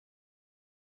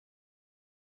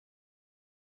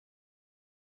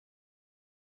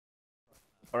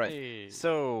Alright, Hey.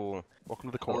 so Welcome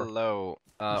to the core. hello.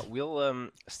 We'll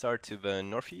start to the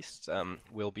northeast.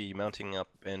 We'll be mounting up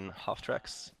in half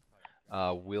tracks.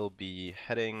 We'll be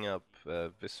heading up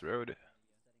this road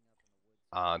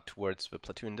towards the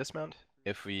platoon dismount.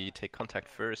 If we take contact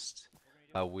first,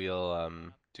 we'll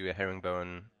do a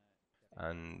herringbone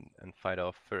and fight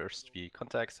off first the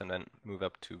contacts, and then move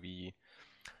up to the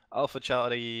Alpha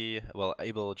Charlie, well,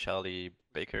 Able Charlie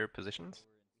Baker positions.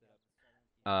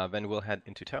 Then we'll head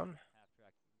into town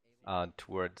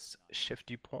towards Chef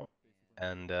Dupont,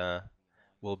 and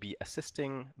we'll be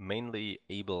assisting mainly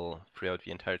Able throughout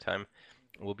the entire time.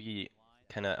 We'll be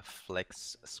kind of a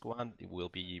flex squad. We'll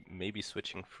be maybe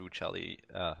switching through Charlie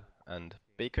and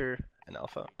Baker and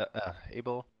Alpha,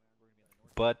 Able,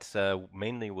 but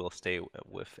mainly we'll stay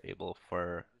with Able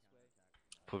for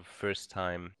the first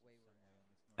time,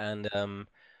 and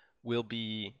we'll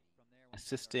be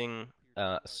assisting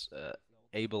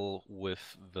Able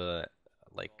with the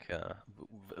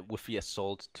with the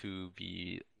assault to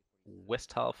the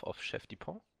west half of Chef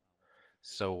Dupont.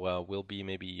 So we'll be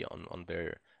maybe on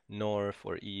their north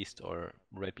or east or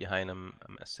right behind them,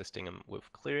 assisting them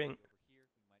with clearing.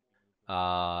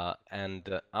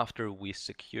 And after we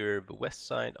secure the west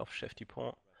side of Chef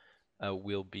Dupont,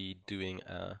 we'll be doing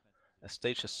a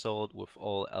stage assault with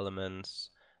all elements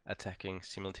attacking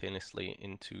simultaneously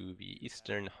into the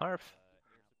eastern half,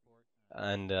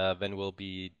 and then we'll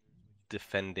be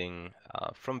defending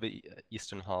from the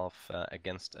eastern half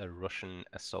against a Russian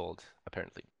assault,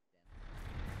 apparently.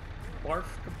 Barf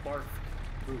to barf.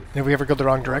 If we ever go the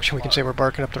wrong direction, we can say we're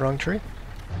barking up the wrong tree.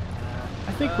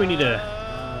 I think we need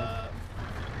to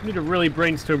really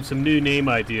brainstorm some new name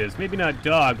ideas. Maybe not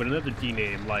dog, but another D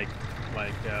name like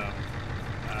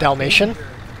Dalmatian?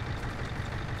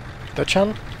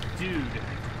 Dutchan? Dude.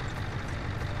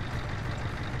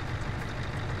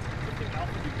 Something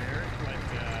alphanumeric like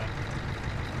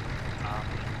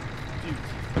dude.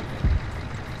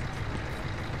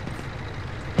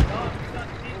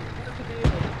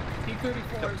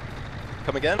 T-34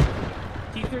 Come again?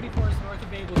 T-34 is north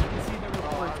of Able. You can see the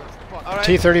report. Right.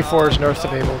 T-34 is north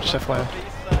of Able, just FYI.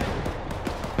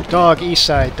 Dog east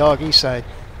side, dog east side.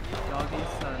 Dog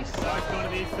east side. Dog's going to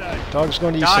the east side. Dog's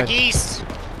going to east side. Dog east!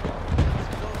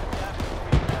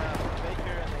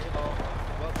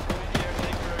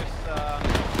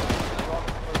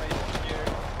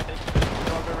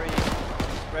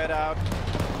 Spread out.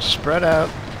 Spread out.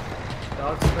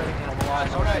 Dog spreading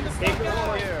out. Alright,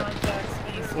 Contacts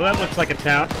east. Well, that looks like a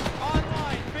town.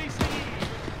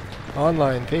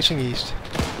 Online, facing east.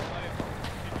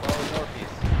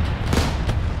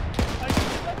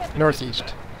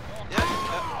 Northeast.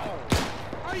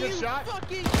 Are you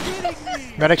fucking kidding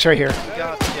me? Medic's right here.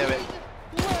 God damn it.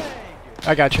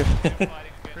 I got you. Spread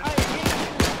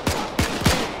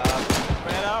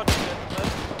out.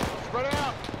 Spread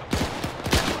out!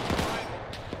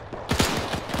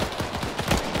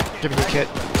 Give me your kit.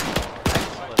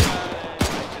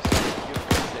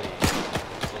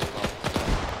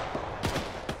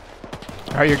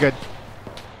 Alright, you're good.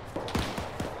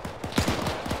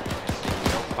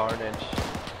 No carnage.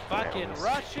 Fucking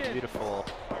Russian! Beautiful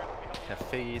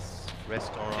cafes,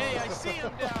 restaurants, Hey, I see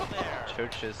him down there!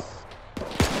 churches,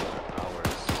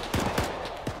 towers.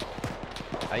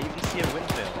 I even see a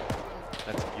windmill.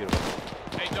 That's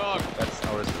beautiful. Hey, dog. That's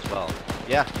ours as well.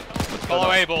 Yeah. Let's go Follow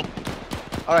now. Able.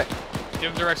 Alright. Give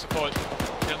him direct support.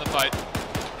 Get in the fight.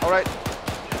 Alright.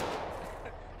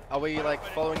 Are we like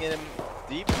following him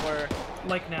deep or?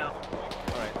 Like now.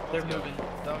 Alright. They're moving.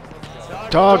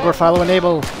 Dog, we're following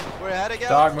Able. We're ahead again.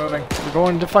 Dog moving. We're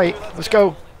going to fight. Let's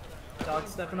go. Dog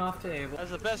stepping off to Able.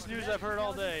 That's the best news I've heard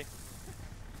all day.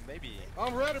 Maybe.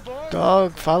 I'm ready, boys.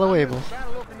 Dog, follow Able.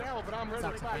 Battle over now, but I'm ready to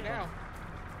fight now.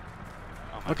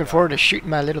 Looking forward to shooting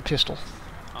my little pistol.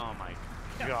 Oh my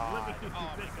god. Oh my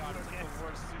god, it's the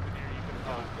worst souvenir you could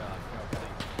have done.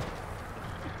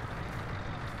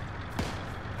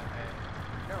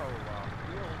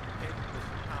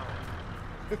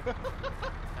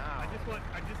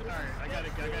 Alright, I got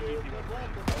an easy one.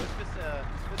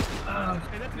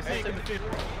 Hey, that's the same.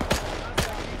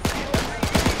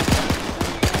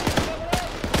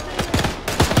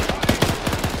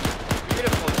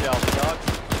 Beautiful job, dogs.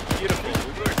 Beautiful. We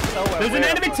were so There's an aware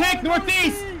enemy of- tank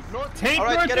northeast! Tank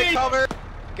Alright, get it northeast! cover.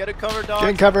 Get it cover, dog. Get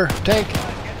in cover. Tank.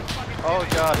 Oh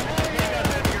god.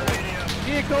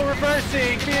 Vehicle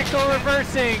reversing! Vehicle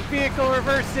reversing! Vehicle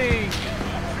reversing!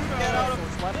 Get out of the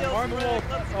field. On the wall.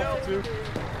 Let's go. As we're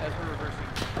reversing.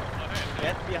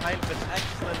 Get behind this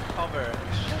excellent cover.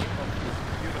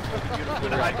 Beautiful.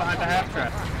 Right behind the half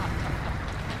trap.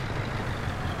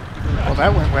 Well,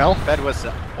 that went well. That was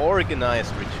an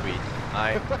organized retreat.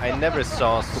 I never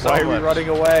saw so Why are we much running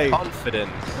away?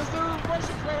 confidence.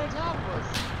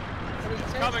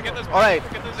 Coming, get this. All right,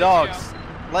 get this dogs,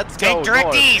 let's go Take direct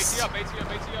north. east.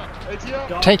 AT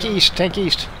up. Tank east, tank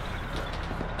east.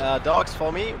 Dogs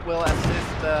for me will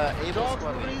assist Abel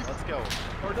squadron. Let's go.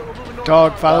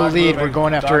 Dog, follow Dog the lead. moving. We're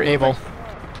going after Dog Abel. moving.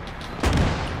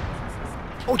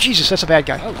 Oh Jesus, that's a bad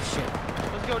guy. Oh shit.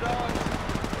 Let's go, dogs.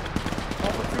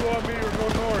 Alpha 2 on me, we're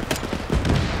going north.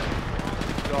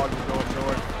 Dog, we're going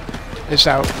north. It's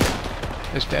out.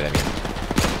 It's dead, I mean.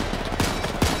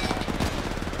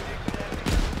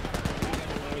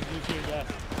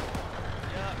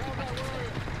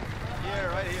 Here,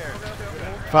 right here.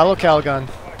 Follow Calgon.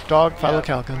 Dog, follow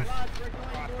Calgon.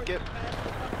 Get.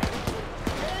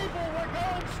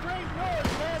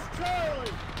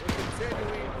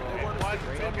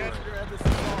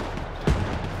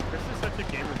 This is such a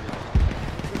gamer group.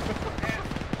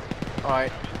 All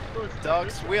right,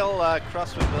 dogs. We'll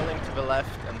cross the building to the left,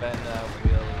 and then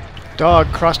we'll. Dog,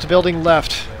 cross the building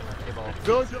left.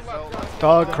 So,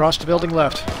 Dog, cross the building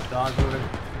left. Dog moving.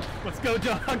 Let's go,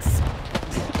 dogs!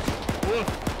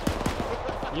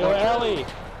 Yo, Ellie!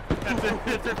 That's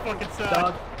their fucking side.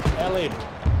 Dog, Ellie.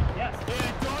 Yes.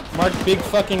 Hey, dogs. Mark big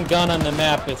fucking gun on the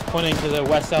map. It's pointing to the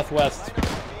west-southwest.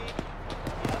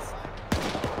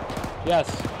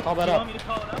 Yes, call that You up. want me to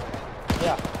call it up?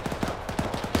 Yeah.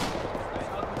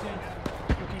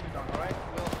 Alright,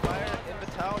 we'll fire in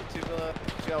the town to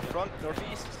our front,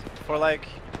 northeast, for like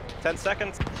 10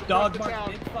 seconds. Dog mark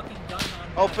big fucking gun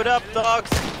on. Open up,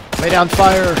 dogs! Lay down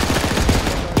fire.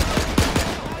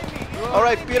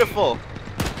 Alright, beautiful.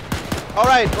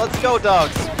 Alright, let's go,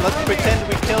 dogs. Let's pretend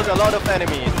we killed a lot of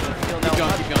enemies. Let's kill now. Keep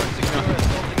going,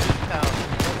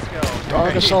 Let's go.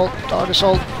 Dog assault. Dog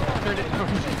assault. Alright.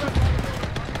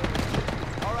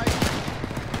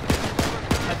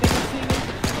 I think I'm seeing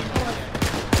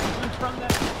it from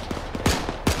that.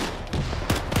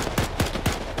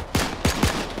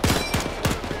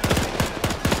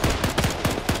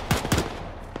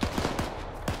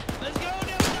 Let's go,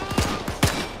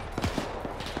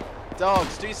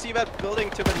 Dogs, do you see that building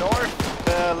to the north?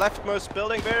 The leftmost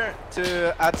building there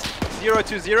at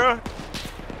 020?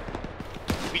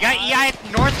 We got EI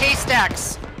North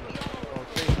Haystacks.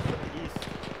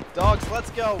 Dogs, let's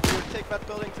go. We'll take that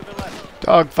building to the left.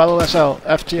 Dog, follow SL.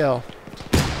 FTL.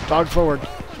 Dog forward.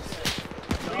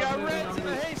 We got reds in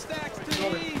the haystacks to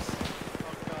the east.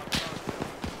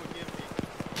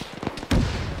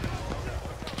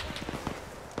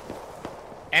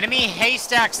 Enemy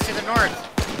haystacks to the north.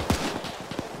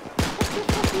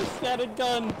 Scattered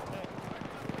gun.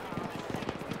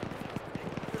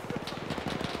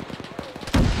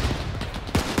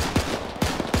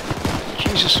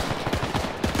 Jesus.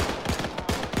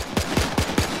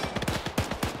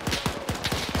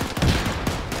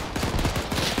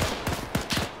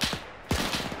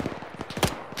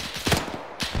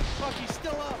 Fuck, he's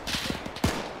still up.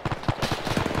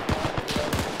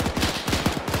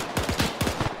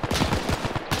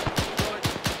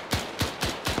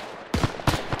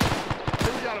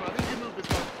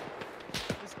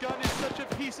 This gun is such a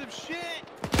piece of shit.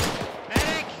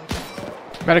 Medic!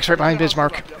 Medic's right behind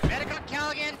Bismarck. Medic on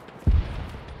Callaghan!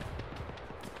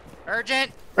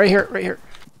 Urgent! Right here, right here.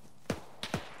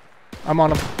 I'm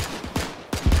on him.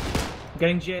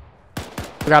 Getting J.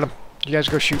 I got him. You guys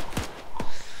go shoot.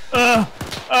 Oh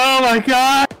my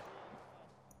god!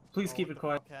 Please keep it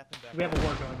quiet. We have a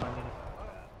war going on.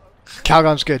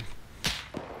 Calgon's good.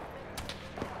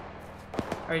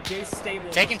 Alright, Jay's stable.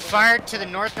 Taking fire to the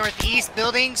northeast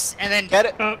buildings and then Get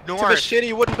it Oh, to the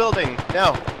shitty wooden building.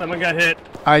 Now. someone got hit.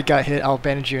 I got hit. I'll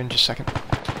bandage you in just a second.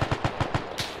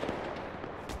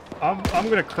 I'm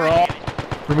gonna crawl.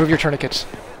 Remove your tourniquets.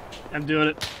 I'm doing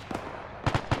it.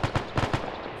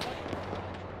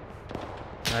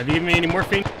 Have you given me any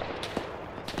morphine?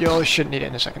 You shouldn't need it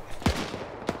in a second.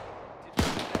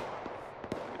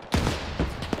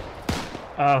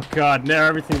 Oh god, now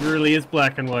everything really is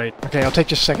black and white. Okay, I'll take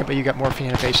just a second, but you got morphine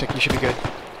and a basic. You should be good.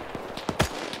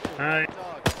 Alright.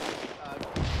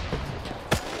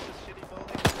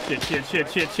 Shit.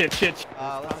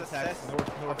 Let's assess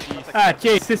northeast. Ah,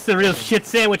 Chase, this is a real shit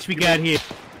sandwich we got here.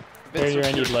 This is Here, a I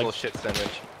need beautiful legs. shit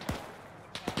sandwich.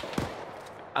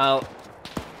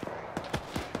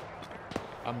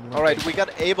 Alright, we got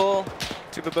Abel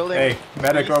to the building. Hey,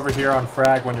 medic east. over here on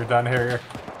frag when you're done here.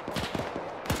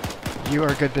 You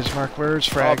are good, Bismarck. Where's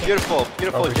Oh, Frag? beautiful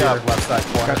Over job. here, left side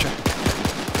corner.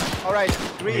 Gotcha. Alright,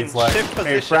 green, Needs legs. shift Hey,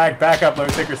 position. frag, back up. Let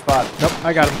me take your spot. Nope,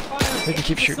 I got him. We can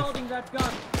keep shooting. that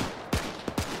gun.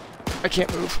 I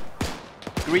can't move.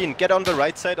 Green, get on the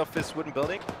right side of this wooden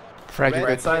building. Frag you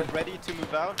Red, good. ready to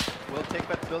move out. We'll take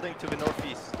that building to the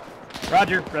northeast.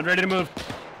 Roger. Red ready to move.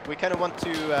 We kind of want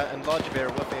to enlarge there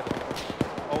with Able.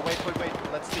 Oh, wait.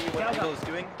 Let's see what Able is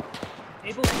doing.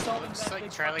 Able to solve Looks that like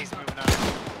big Charlie's fucking moving up.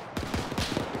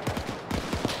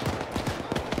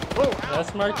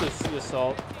 That's marked as the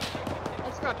assault. I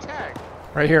just got tagged.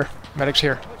 Right here. Medic's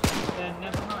here. Then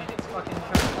never mind. It's fucking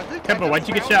Charlie. Kemba, why'd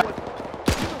you get shot?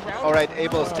 Alright,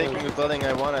 Able is taking the building.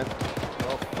 I want it.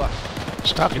 Oh, fuck.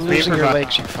 Stop It's losing paper your back.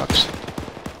 legs, you fucks.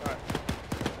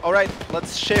 Alright,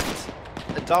 let's shift.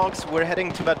 The dogs, we're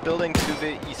heading to that building to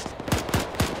the east.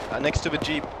 Next to the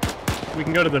jeep. We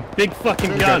can go to the big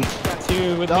fucking gun.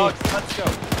 Two with Dogs, let's go.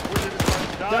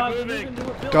 Dog moving to a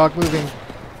building. Dog moving.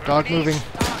 Dog moving.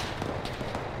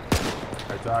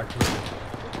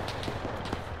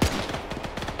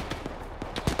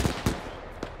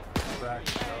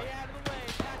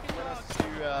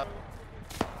 To,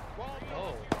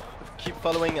 keep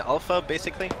following Alpha,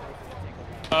 basically.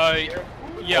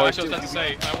 Yeah, Or I was about to- to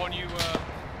say, I want you, follow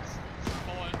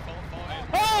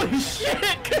in. Holy shit!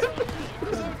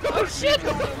 Oh shit!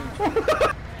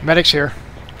 Medic's here.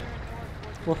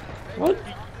 What?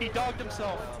 He dogged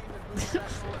himself.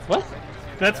 What?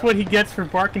 That's what he gets for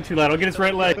barking too loud. I'll get his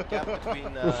right leg. Gap between,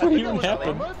 What even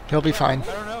happened? He'll be fine. I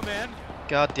don't know, man.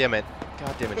 God damn it,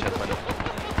 gentlemen.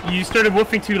 You started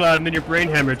woofing too loud and then your brain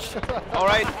hemorrhaged.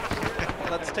 Alright,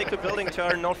 let's take the building to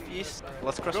our northeast.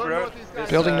 Let's cross the road. This,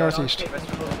 Building northeast.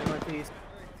 Northeast.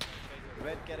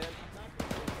 Red, get in.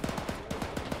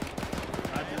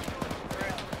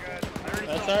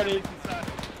 That's already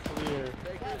clear.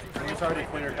 It's already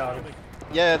cleared out.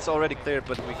 Yeah, it's already cleared,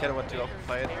 but we kind of want to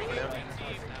occupy it for now.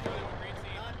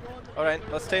 Alright,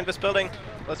 let's stay in this building.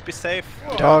 Let's be safe.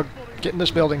 Dog, get in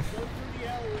this building.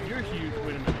 You're huge.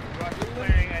 Wait a minute.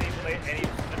 Clearing any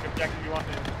specific objective you want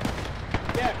to.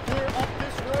 Yeah, clear up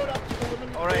this road up to the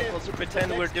limit. Alright, let's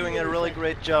pretend we're doing a really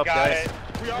great job, Got guys. it.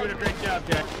 You're doing a great job,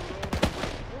 Jack.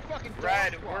 We're fucking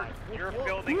Red, you're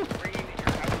building green. You're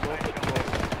outside building.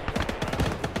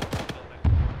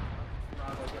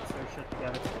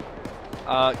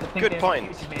 Good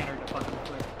point.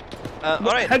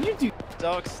 Alright, How do you do?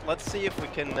 dogs, let's see if we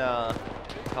can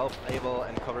help Able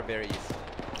and cover their east.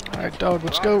 Alright, dog,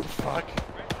 let's go. Fuck.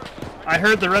 I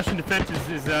heard the Russian defense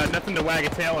is nothing to wag a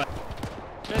tail at.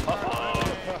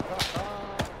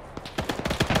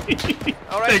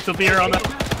 Alright. Thanks, will be here on that.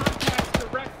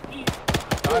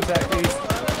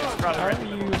 How are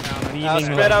you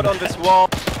leaving Spread out on this wall.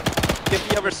 Give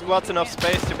the other squads enough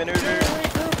space to maneuver.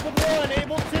 Regroup with one,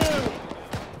 able two.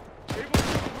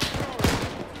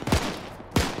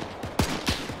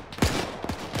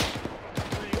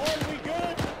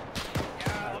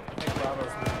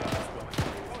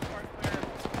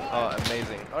 Oh,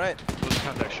 amazing. Alright.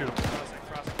 Contact, shoot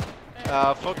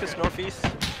him. Focus northeast,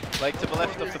 like to the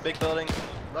left of the big building.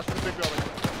 Left of the big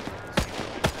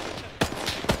building.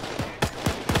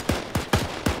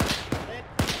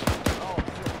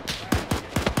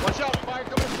 Watch out, fire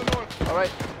coming from the north.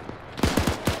 Alright.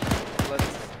 Let's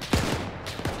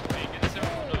Hey, get us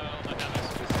out on the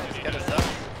Dennis. get us up.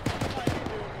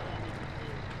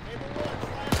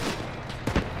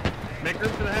 Make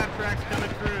room for the half tracks coming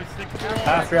through. Stick through.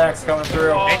 Half track's coming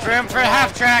through. Make room for a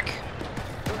half track.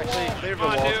 Actually, clear the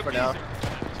Come on, walls dude, for now.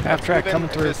 Half track Move in coming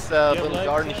through. This little legs?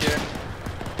 garden here.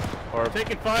 Or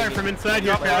Taking fire from inside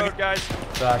your Drop the crowd. road, guys.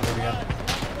 Back again.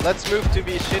 let's move to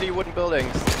these shitty wooden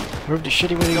buildings. Move to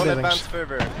shitty witty Don't buildings. advance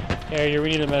further. Here, we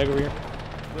need a medic over here.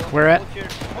 Where at? Hold here.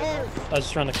 I was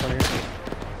just around the corner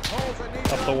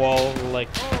here. Up the wall,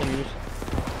 like, hinges.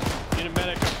 Need a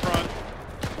medic up front.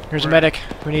 Here's a medic.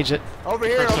 Who needs it? Over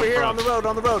here, on the road,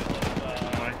 on the road.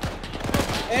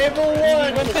 Able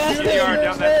one. Went past They are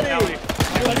down that alley.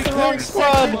 That's the wrong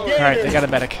squad! Alright, they got a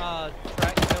medic.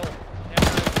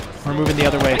 We're moving the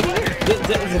other way.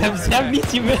 Zab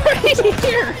meets you right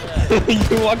here!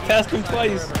 You walked past him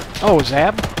twice. Oh,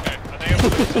 Zab? Okay, I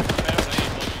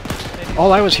think I'm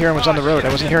All I was hearing was on the road. I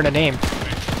wasn't hearing a name.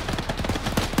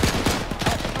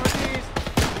 Northeast.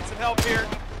 Need some help here.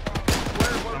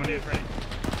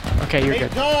 Okay, you're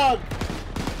good. Dog.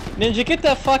 Ninja, get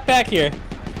that fuck back here.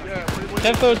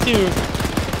 Tempo 2. You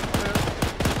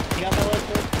got my leg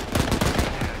first?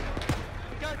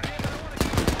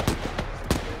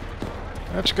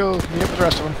 Let's go. Meet up with the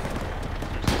rest of them.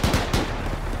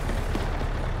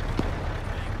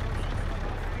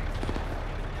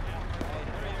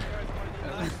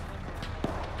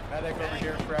 Medic over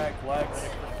here, frag, legs.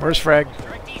 Where's Frag?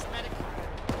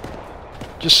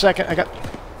 Just a second. I got.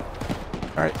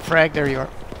 Alright, Frag, there you are.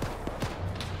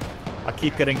 I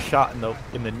keep getting shot in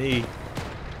the knee.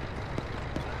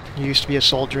 You used to be a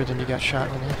soldier, then you got shot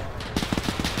with you.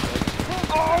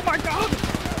 my god!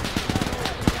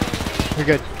 You're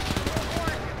good.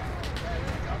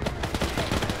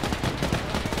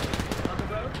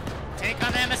 Take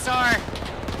on the MSR.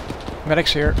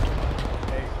 Medic's here.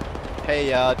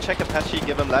 Hey, check Apache,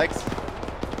 give him legs.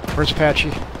 Where's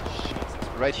Apache?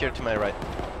 Right here to my right.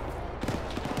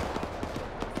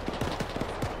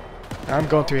 I'm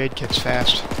going through aid kits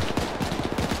fast.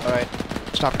 Alright.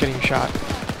 Stop getting shot.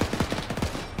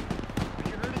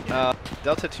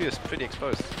 Delta 2 is pretty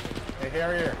exposed. Hey,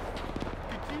 Harrier.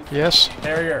 Yes?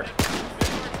 Harrier.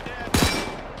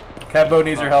 Cadbo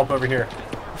needs your help over here.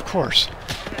 Of course.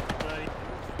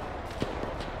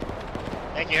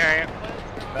 Thank you, Harriet.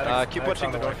 Keep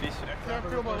watching the northeast. Can't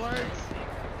feel my legs.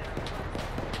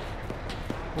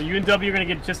 Well, you and W are gonna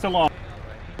get just along.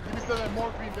 Give me some of that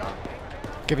morphine down.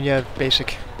 Giving you a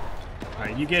basic.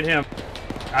 Alright, you get him.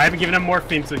 I haven't given him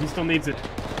morphine, so he still needs it.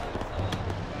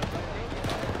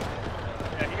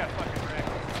 Yeah, he got fucking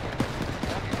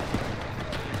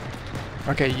wrecked.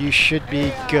 Okay, you should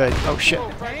be good. Oh shit. Oh,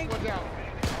 right, one down.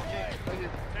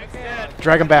 Next dead.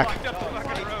 Drag him back. Fucked up the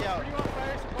fucking road.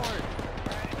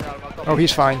 Oh,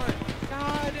 he's fine.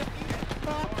 God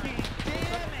fucking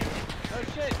damn it! Oh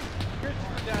shit!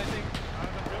 Christopher's down, I think.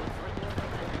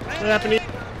 What happened?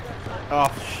 Oh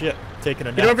shit, taking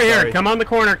a nap. Get over here. sorry. Come on the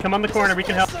corner. Come on the corner. We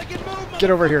can help. Get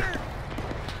over here.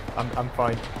 I'm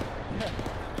fine.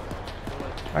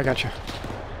 I got you.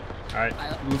 Alright,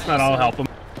 let's not all help him.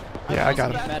 Yeah, I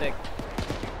got him. Medic.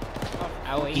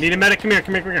 Owie. You need a medic? Come here.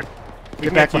 Come here. Come here.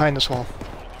 Get back behind this wall.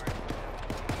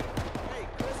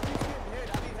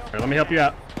 Alright, let me help you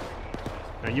out.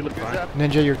 Now you look fine.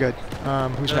 Ninja, you're good.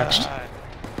 Who's next? Stop.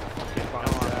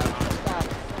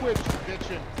 Quit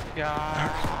bitching.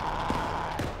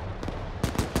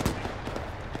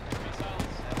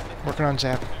 Working on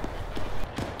Zap.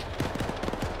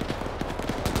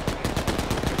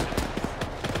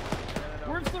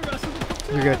 Where's the rest of the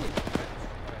platoon? You're good.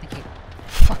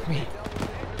 Fuck me.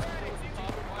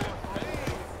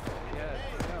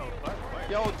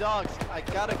 Yo, dogs, I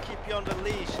gotta keep you on the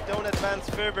leash. Don't advance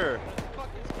further.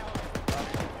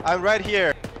 I'm right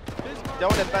here.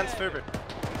 Don't advance further.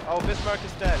 Oh, Bismarck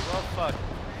is dead. Well, fuck.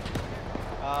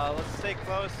 Let's stay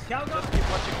close. Just keep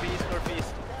watching east,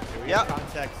 northeast. Yeah.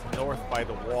 Contacts north by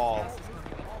the wall.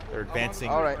 They're advancing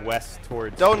Alright. west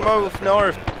towards. Don't move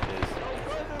north.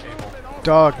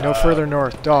 Dog, no further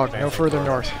north. Dog, no further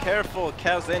north. Careful,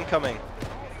 Cavs incoming.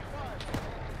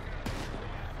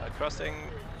 Crossing.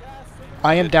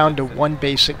 I am down to one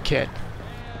basic kit.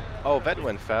 Oh, that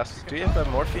went fast. Do you have a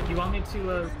morphine? You want me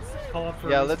to call up for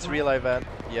Yeah, let's relive that.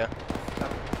 Yeah.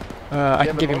 I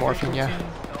can have give a you morphine morphine, yeah.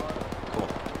 Cool.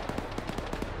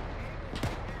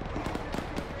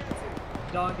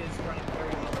 Dog is running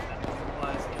very low with that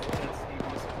supplies and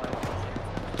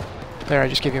supplies. There, I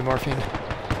just gave you morphine.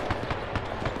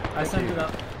 I sent it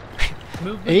up.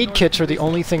 Movement Aid north kits are to the east.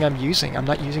 only thing I'm using. I'm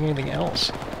not using anything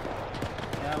else.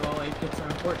 Yeah, well, aid kits are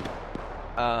important.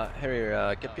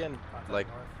 Harry, get behind, like,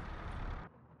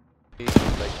 your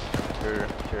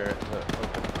open.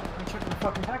 I'm checking the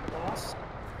fucking packet, boss.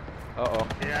 Uh-oh.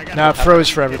 Yeah, I got Now it the- froze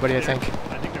for everybody, I think.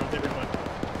 I think that was everyone.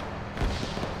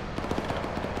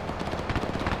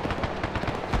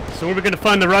 So we're gonna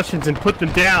find the Russians and put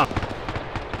them down.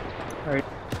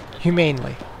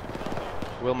 Humanely.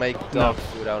 We'll make dog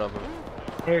food out of them.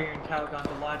 Harrier and Calgon,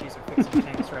 the lodges are fixing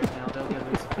tanks right now. They'll get a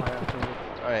resupply afterward.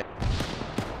 Alright.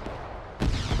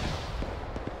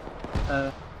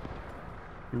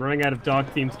 I'm running out of dog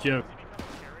themed jokes.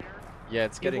 Yeah,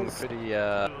 it's getting pretty,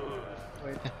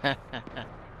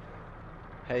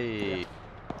 Hey.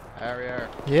 Harrier,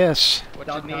 Yes. what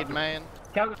Dog you need, knocker. man?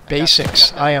 Calgon,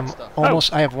 Basics. I am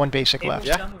almost. I have one basic Abel's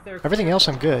left. done with their Everything else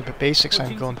I'm good, but basics I'm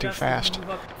platoons going too suggest we fast. move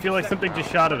up I feel like something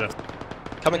just shot at us.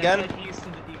 Come and then again? head east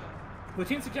into Depot.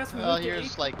 Platoon suggests we Well, move to here's,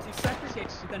 east like, to sector,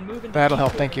 then move into That'll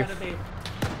help, Depot thank you. ahead of Abel.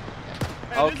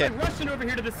 Hey, Okay. There's a Russian over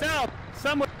here to the south.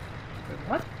 Somewhere.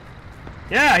 What?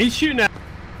 Yeah, he's shooting at.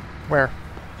 Where?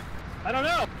 I don't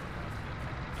know.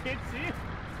 Can't see him.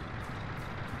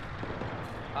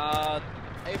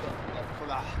 Abel.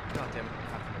 Goddamn it,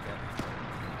 happened again.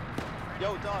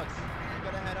 Yo, dogs,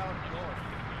 we're gonna head out north.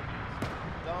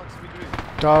 Dogs,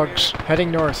 regroup. Dogs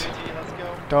heading north. JT, let's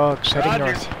go. Dogs heading Roger.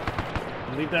 north.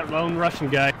 Leave that lone Russian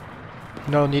guy.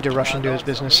 No need to rush into his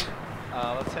business.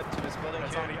 Let's head to this building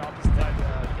That's here. on the opposite side.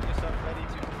 Get yourself ready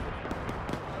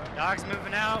to... Dog's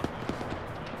moving out.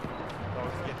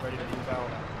 Dogs get ready to move out.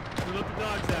 We let the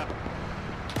dogs out.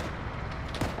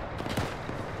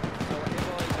 So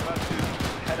Abel is about to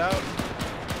head out,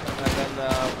 and then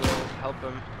we'll help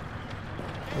him.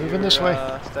 Moving this We're,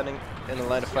 way. Standing in the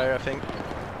line of fire, I think.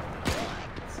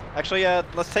 Actually,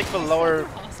 let's take the lower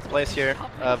place here.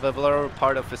 The lower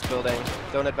part of this building.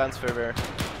 Don't advance further.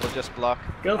 We'll just block.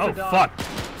 Go for fuck!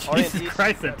 Orient Jesus east.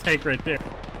 Christ, that tank right there.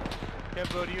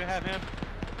 Kembo, do you have him?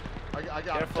 I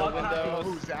got Careful him. windows.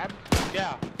 Who's Zab?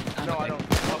 Yeah. No, I don't.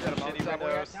 I'll get him. Shitty Zab, where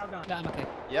windows. No, I'm okay.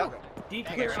 Yep.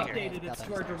 Declare updated. It's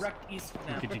to our direct east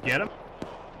now. Did you get him?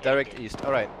 Direct east.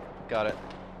 Alright. Got it.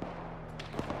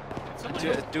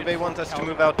 Do they want us to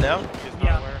move out now?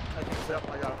 Yeah. Yep,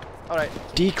 I got him. Alright.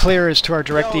 D-clear is to our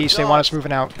direct Yo, east. They want us dogs.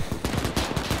 moving out.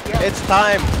 It's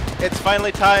time! It's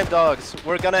finally time, dogs!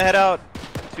 We're gonna head out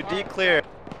to D-clear.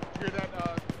 Hear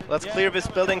that, Let's clear these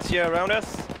buildings here around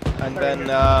us, and then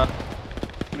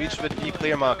reach the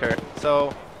D-clear marker.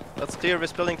 So, let's clear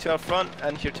this building to our front,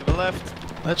 and here to the left.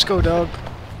 Let's go, dog.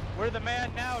 We're the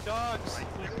man now, dogs.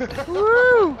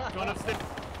 Woo! Going upstairs.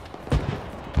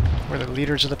 We're the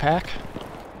leaders of the pack.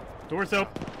 Doors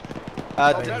open.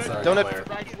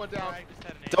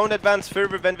 Don't advance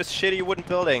further than this shitty wooden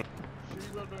building.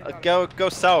 Go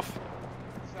south.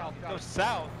 Go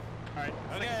south. Alright,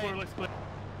 Okay. second floor looks clear.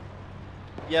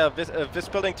 Yeah, this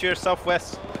building to your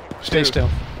southwest. Stay still.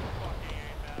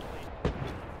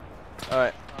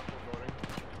 Alright.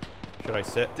 Should I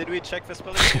sit? Did we check this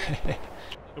building?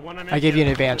 The one I gave you an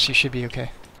advance. You should be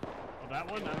okay. Oh, that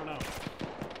one? I don't know.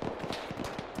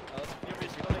 Let's clear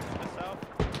these buildings to the south.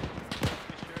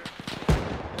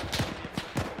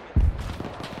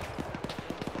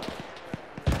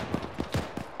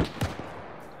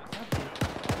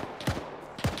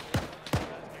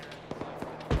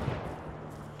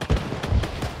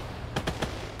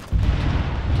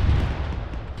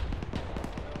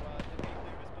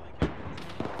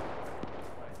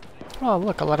 Oh,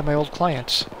 look, a lot of my old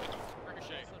clients.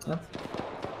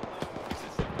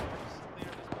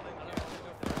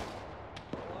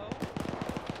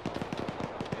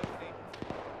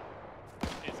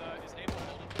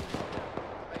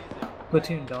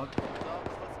 Platoon dog.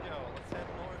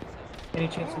 Any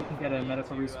chance we can get a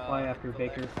medical resupply after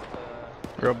Baker?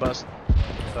 Robust.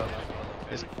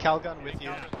 Is Calgun with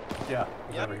you? Yeah,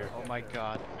 he's over here. Oh my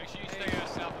god. Make sure you stay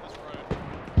south of this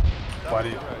road. Why do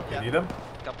you need him?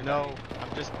 No,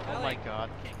 I'm just. Oh my god.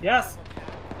 Yes!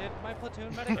 Did my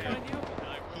platoon medic find you?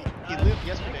 He lived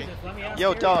yesterday.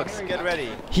 Yo, dogs, get ready.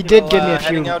 He did give me a few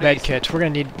heading out med east. kits. We're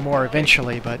gonna need more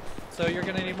eventually, but So you're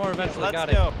gonna need more eventually. Let's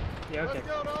Got go. it. Yeah, okay.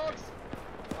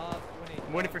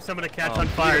 I'm waiting for someone to catch Oh, on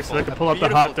fire so I beautiful. can pull up the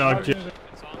hot dog.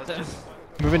 Let's just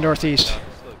moving northeast.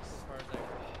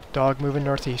 Dog moving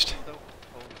northeast.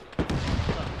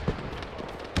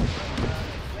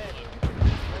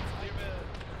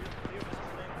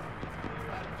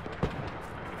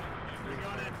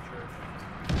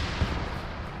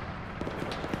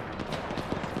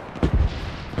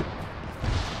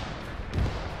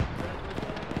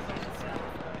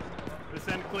 This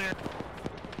end clear.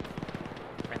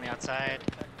 Friendly outside.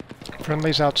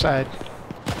 Friendly's outside.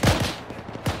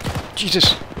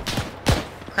 Jesus.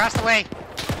 Across the way.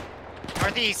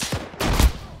 Northeast.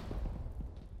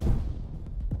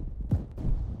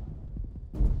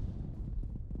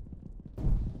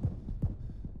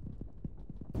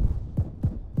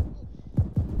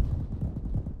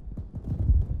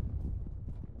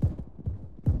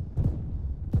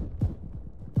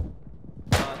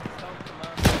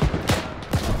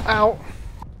 Ow.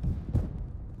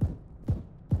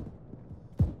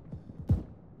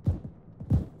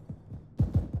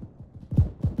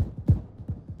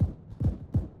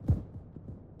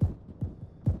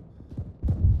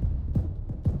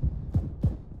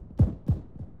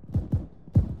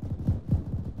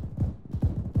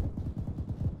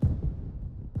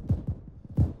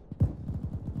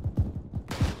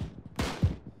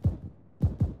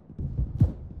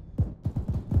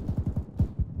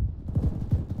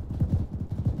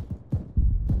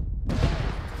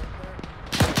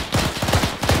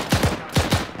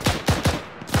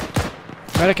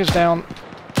 Medic is down.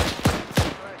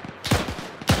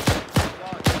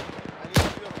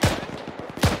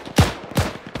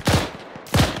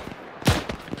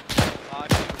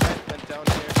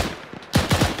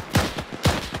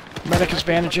 Medic is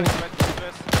bandaging.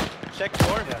 Check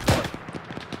door.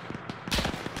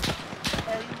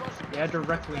 Yeah,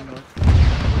 directly north.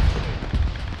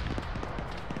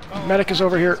 Medic is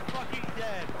over here.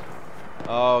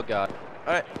 Oh god.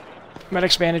 Alright.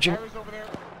 Medic's bandaging.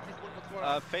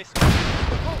 Face.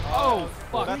 Oh,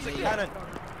 fuck. That's a cannon.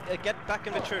 Get back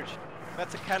in the church.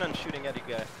 That's a cannon shooting at you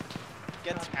guys.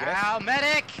 Get Ow,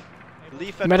 medic!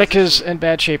 Leave at Medic is position. in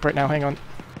bad shape right now. Hang on.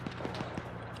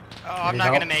 Oh, I'm Need not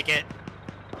help? gonna make it.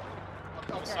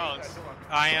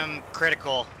 I am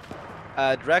critical.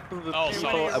 Drag the Oh, people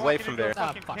sorry. away from there.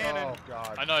 Ah, fuck. Oh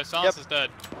god. I know, Silence is dead.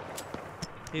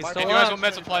 If you guys want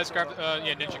med supplies, grab.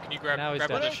 Yeah, Ninja, can you grab Now he's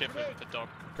grab dead. the ship with the dog?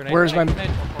 Grenade, Where's my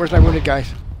grenade. wounded guy?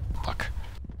 Fuck.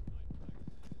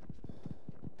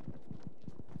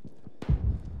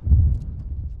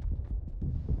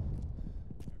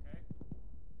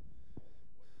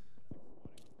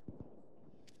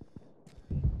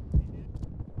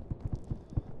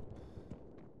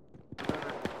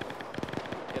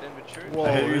 Get in mature. Whoa,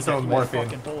 I hit you some morphine.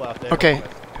 Okay,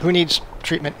 who needs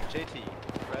treatment? JT,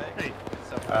 right? Hey.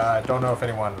 I don't know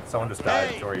if someone just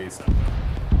died, Joy East.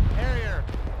 Harrier,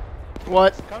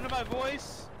 What? come to my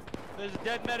voice. There's a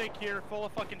dead medic here, full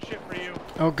of fucking shit for you.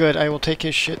 Oh good, I will take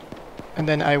his shit, and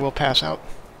then I will pass out.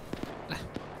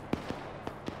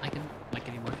 I can like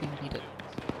any morphine, eat it.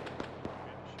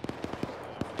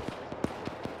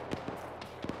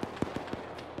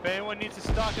 If anyone needs to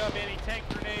stock up any tank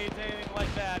grenades, anything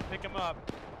like that, pick them up.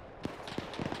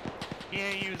 He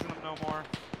ain't using them no more.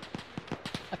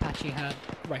 Apache had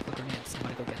rifle grenades. I'm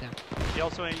gonna go get him. He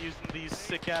also ain't using these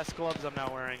sick ass gloves I'm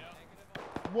now wearing.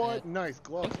 What? Nice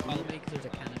gloves. Follow me because there's a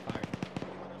cannon firing.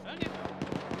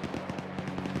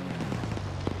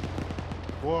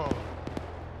 Whoa.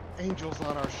 Angels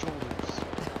on our shoulders.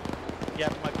 Yeah,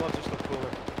 but my gloves are still cooler.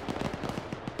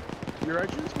 Your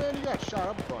edges, man, you got shot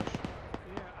up a bunch.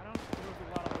 Yeah, I don't move a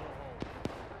lot of little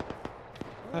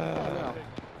holes. No.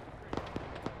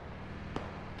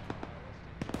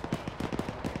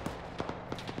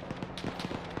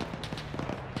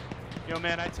 Yo,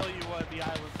 man, I tell you what, the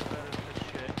islands are better than this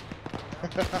shit.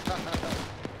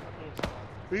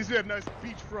 At least we have nice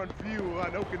beachfront view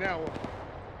on Okinawa.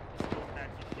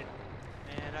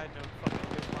 Man, I know fucking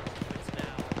good ones this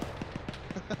now.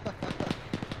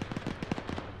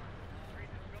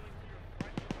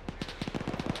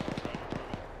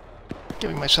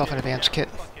 Giving myself an advanced kit.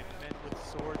 Fucking men with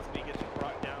swords and he gets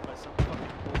brought down by some fucking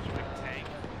Bolshevik tank.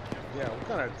 Yeah, what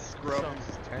kind of scrub Some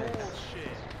uses tanks? bullshit.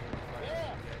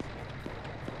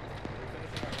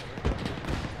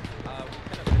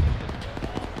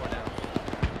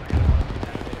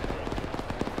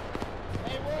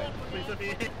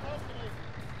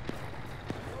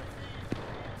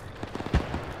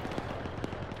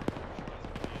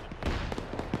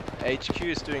 HQ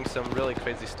is doing some really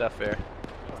crazy stuff here.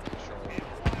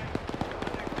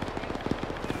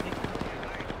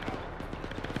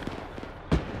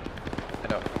 I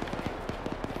know.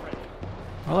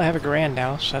 Well, I have a grand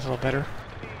now, so that's a little better.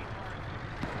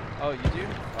 Oh, you do?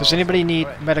 Does Oh, anybody need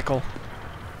alright. medical?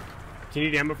 Do you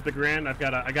need ammo for the Grand? I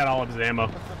got all of his ammo.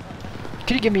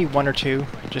 Can you give me one or two?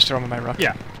 Just throw them in my ruck.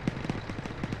 Yeah.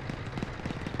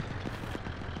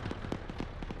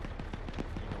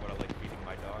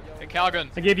 Hey, Calgon.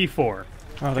 I gave you 4.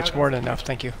 Oh, that's more than enough.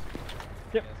 Thank you.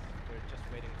 Yep.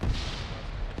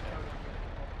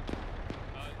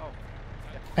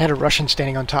 I had a Russian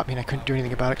standing on top of me and I couldn't do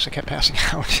anything about it because I kept passing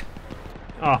out.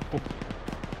 Oh.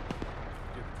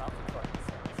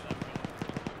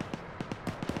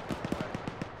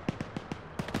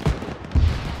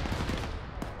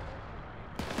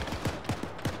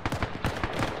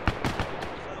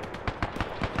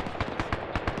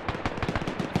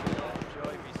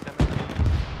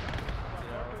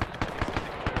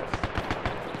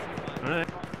 Alright.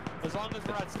 As long as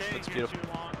we're not staying That's here beautiful. too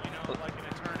long, you know, like an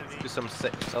eternity. Do some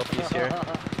selfies here.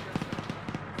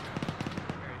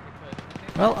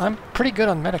 Well, I'm pretty good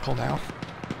on medical now.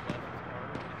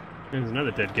 There's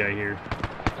another dead guy here.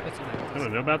 I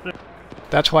don't know about this.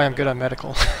 That's why I'm good on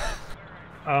medical.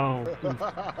 Oh.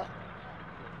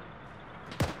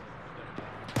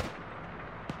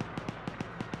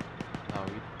 Oh,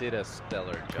 we did a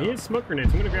stellar job. He has smoke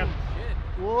grenades. I'm gonna grab.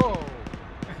 Whoa.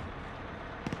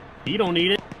 You don't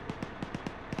need it.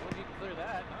 Don't need to clear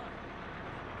that, huh?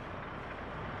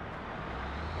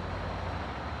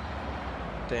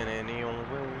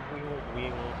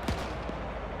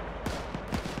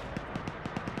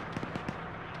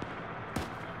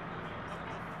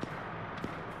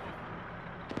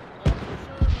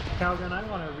 Calvin, I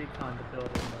want to recon the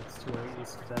building that's to our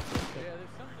east, if that's okay.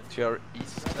 To our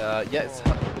east, yes,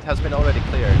 it has been already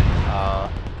cleared.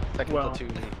 Second Well-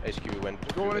 platoon HQ went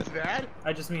through Going it. into that?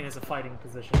 I just mean as a fighting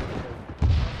position.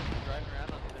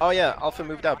 Oh yeah, Alpha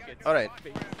moved up. Alright.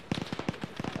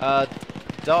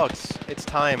 Dogs, it's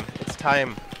time. It's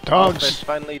time. Dogs. Alpha is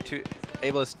finally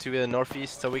able us to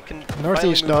northeast, so we can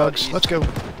Northeast finally move out dogs. east. Let's go.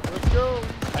 Let's go.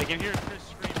 I can hear Chris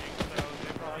screaming, so they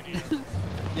probably need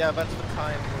Yeah, that's the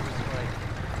time where it's like,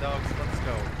 dogs, let's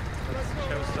go. Let's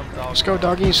show some dogs. Let's go,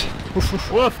 doggies. Woof,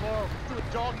 woof. Woof! Whoa, do it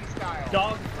doggy style.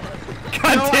 Dog.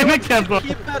 God damn it, Kempo!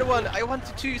 Keep that one. I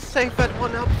wanted to save that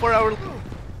one up for our.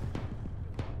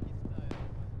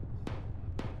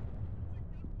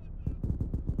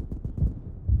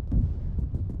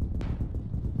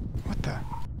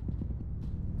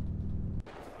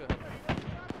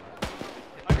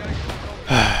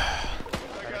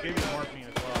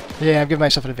 Yeah, I'm giving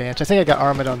myself an advance. I think I got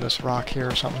armored on this rock here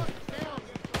or something.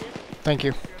 Thank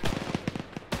you.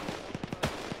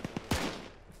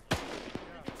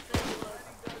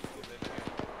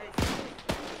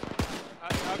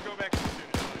 I'll go back to the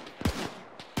student.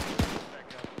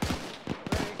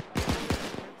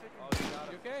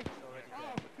 You okay?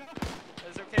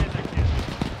 As okay as I can.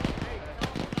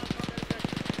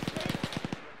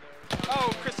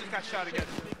 Oh, Chris just got shot again.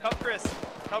 Help Chris.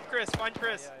 Help Chris. Find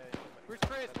Chris. Where's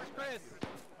Chris? Where's Chris?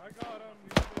 I got him.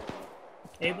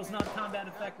 Abel's not combat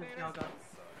effective now, guys.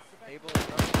 Able.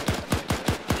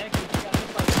 Nick, you got hit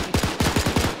by something.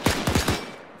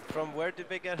 From where did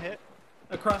they get hit?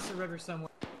 Across the river somewhere.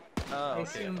 Oh, I okay.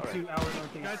 assume All right. to our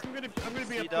northeast. Guys, I'm gonna be Sea up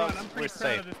front. dogs, I'm we're pretty proud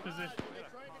safe. of this position.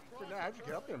 How'd you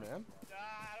get up there, man?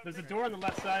 There's a door on the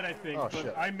left side, I think. Oh, but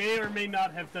shit. I may or may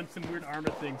not have done some weird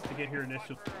armor things to get here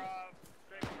initially.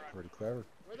 Pretty clever.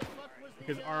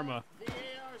 Because Arma.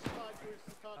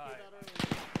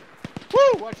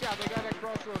 Woo! Watch out, they got that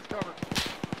crossroads covered.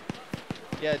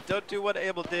 Yeah, don't do what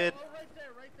Abel did.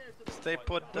 Stay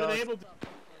put. What are they able to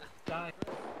Die.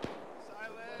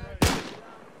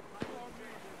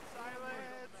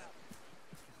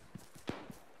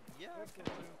 Yeah,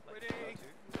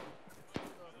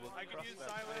 I can use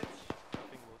silence. I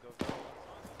think we'll go.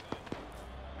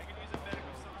 I can use a medic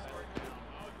of some sort.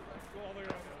 Go all the way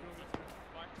around.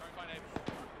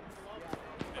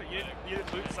 You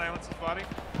didn't loot Silence's body?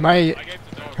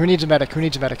 Who needs a medic? Who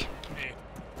needs a medic? Me.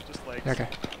 Just legs. Okay.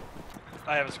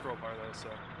 I have a scroll bar though, so.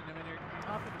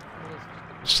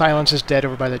 Silence is dead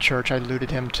over by the church. I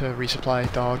looted him to resupply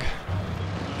dog.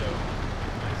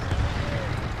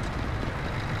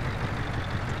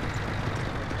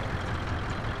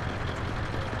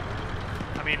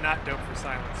 I mean, not dope for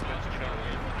Silence, but you know.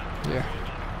 Yeah.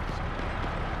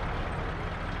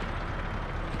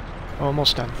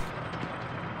 Almost done.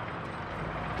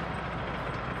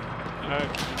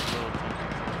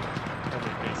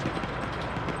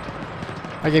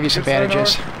 I gave you some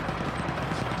bandages. You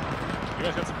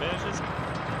guys got some bandages?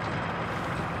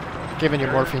 Given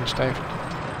your morphine stave.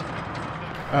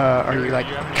 Are you like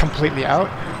completely out?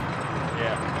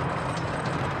 Yeah.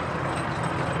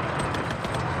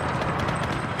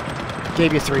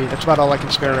 Gave you 3. That's about all I can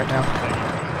spare right now.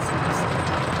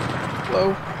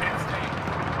 Hello.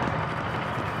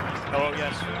 Oh,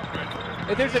 yes.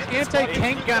 Hey, there's an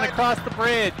anti-tank gun across the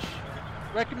bridge.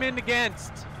 Recommend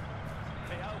against.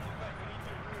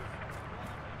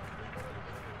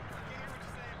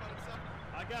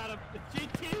 I got him.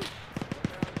 GT!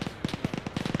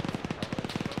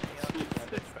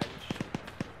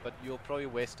 But you'll probably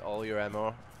waste all your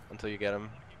ammo until you get him.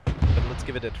 But let's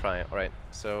give it a try. Alright,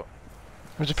 so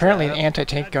There's apparently an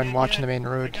anti-tank gun watching the main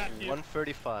road.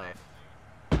 135.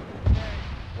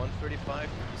 135,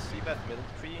 you see that middle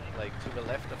tree, like to the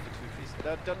left of the 2 trees?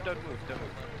 Don't move, don't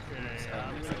move. To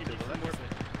the left.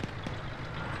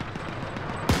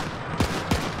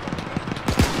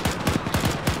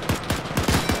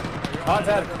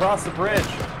 Contact across the bridge.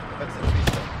 That's the tree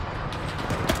stop.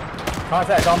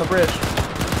 Contact on the bridge.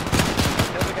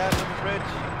 Kill the guys on the bridge.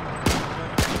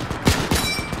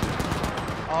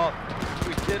 Oh,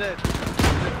 we did it. We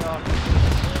did not.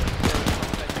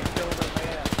 You killed the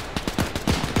man.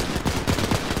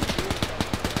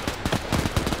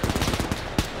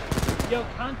 Yo,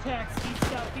 contacts east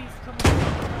southeast coming.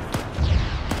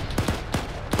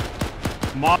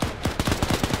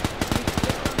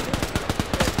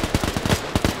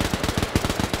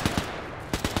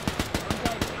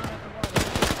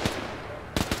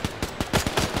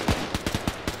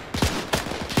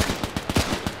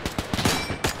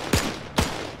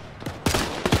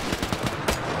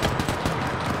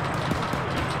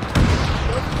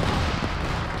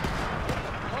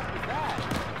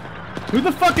 Who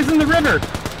the fuck is in the river?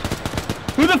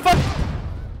 Who the fuck?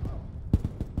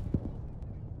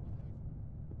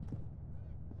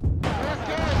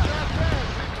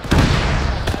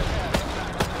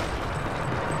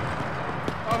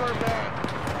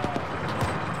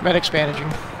 Medic's bandaging.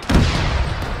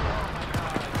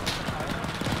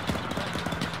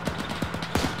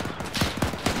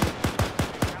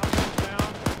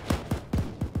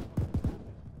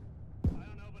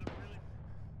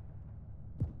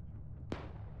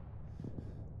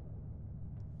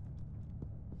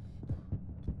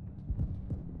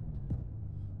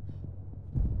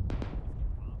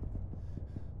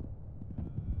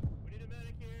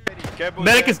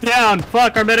 Medic is down!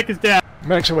 Fuck, our medic is down!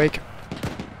 Medic's awake.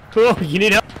 Cool, you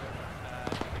need help?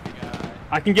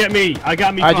 I can get me. I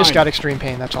got me I fine. just got extreme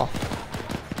pain, that's all.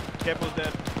 Capo's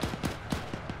dead.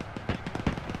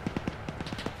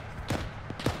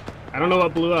 I don't know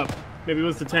what blew up. Maybe it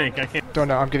was the tank. I can't. Don't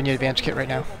know. I'm giving you advanced kit right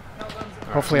now.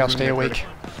 Hopefully I'll stay awake.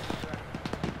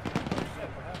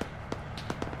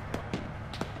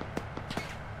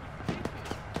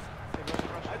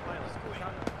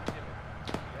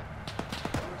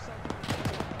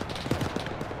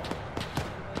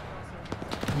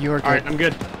 You are good. Alright, I'm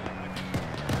good.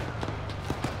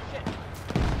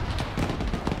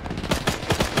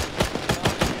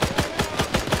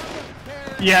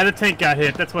 Yeah, the tank got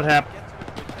hit. That's what happened.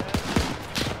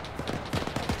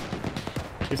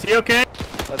 Is he okay?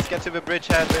 Let's get to the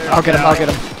bridgehead there. I'll get him, I'll get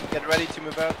him. Get ready to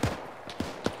move out.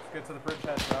 Let's get to the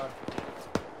bridgehead, dog.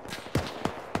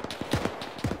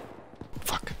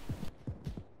 Fuck.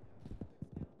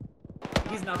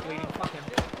 He's not bleeding. Fuck him.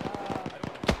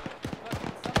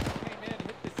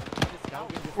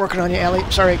 Working on you, Allie.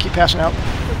 Sorry, I keep passing out.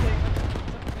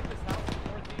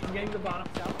 I'm getting the bottom.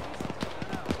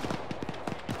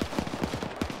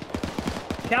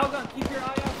 Calgon, keep your eye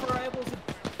out for rivals.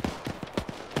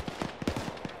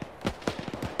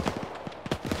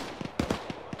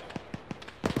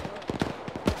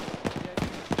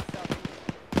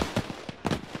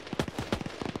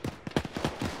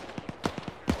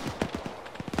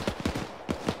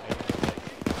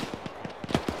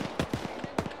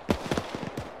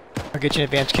 I'll get you an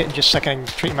advanced kit in just a second. I'm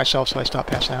treating myself so I stop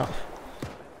passing out.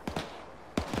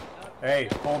 Hey,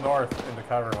 pull north into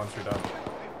cover once you're done.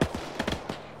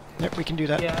 Yep, we can do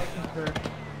that. Yeah, I concur.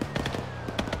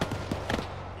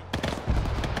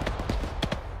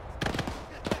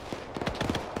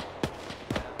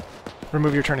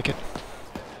 Remove your tourniquet.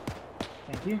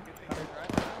 Thank you.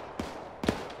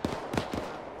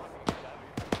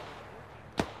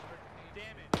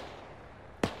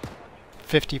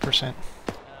 50%.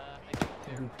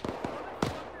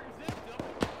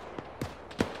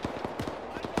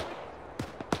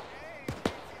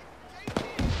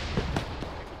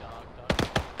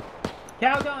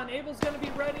 Calgon, Abel's gonna be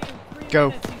ready in 3 Go.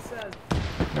 minutes, he says.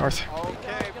 North.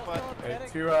 Okay, but Hey,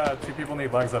 two people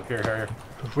need legs up here, Harry.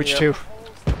 Which two?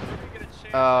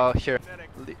 here.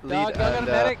 Lead and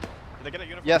medic?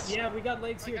 yes. Yeah, we got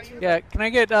legs here too. Yeah, can I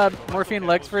get morphine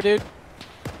legs for a dude?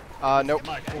 Nope.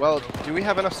 Well, do we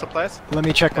have enough supplies? Let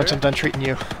me check once I'm done treating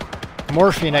you.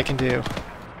 Morphine I can do.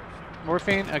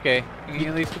 Morphine? Okay. Can you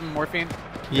at least give him morphine?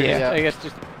 Yeah. I guess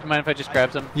just, do you mind if I just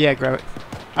grab some? Yeah, grab it.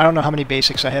 I don't know how many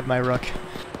basics I have in my ruck.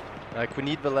 Like, we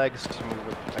need the legs to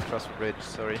move across the bridge,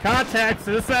 sorry. Contacts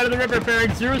to the side of the river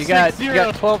bearing 060. You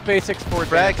got 12 basics for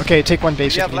Frag. Okay, take one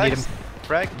basic Do if you you have need legs? them.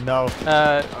 Frag? No.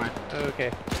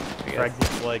 Okay. Frag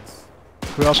needs legs.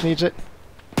 Who else needs it?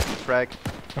 Frag.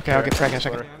 Okay, I'll get frag in a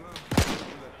second.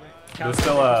 There's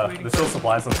still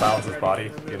supplies on Silence's body,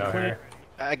 you know, Harry.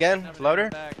 Again, louder.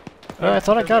 I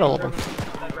thought I got all of them.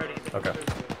 Okay.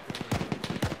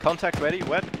 Contact ready,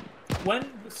 wet. When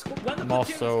the I'm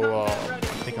also, I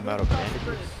think I'm out of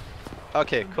bandages.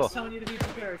 Okay, cool. telling you to be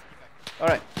prepared.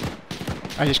 Alright.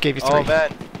 I just gave you 3. Oh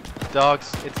man.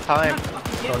 Dogs, it's time.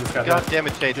 So I just got God hit. damn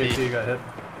it, JT. JT got hit.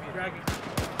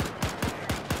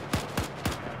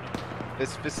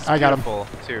 This is I got him. beautiful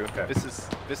too. Okay.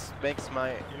 This makes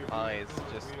my eyes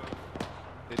just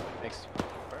it makes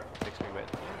me wet.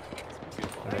 It's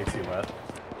beautiful. It makes you wet.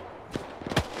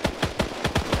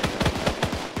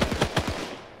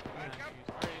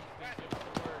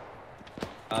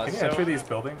 Can you So enter these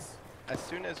buildings? as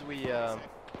soon as we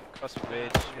cross the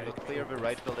bridge, we'll clear the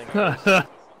right building.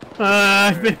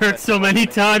 I've been hurt so many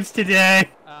times today.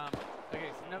 Okay,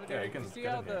 so now Yeah, you can see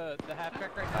get how in here. the half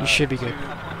track right now? You should be good.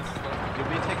 You'll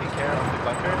be taking care of the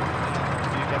bunker.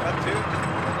 Do you get that too?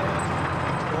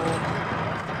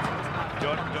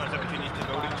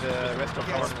 The rest of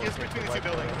our Yes, between the two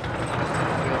buildings.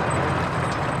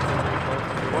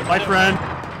 My friend.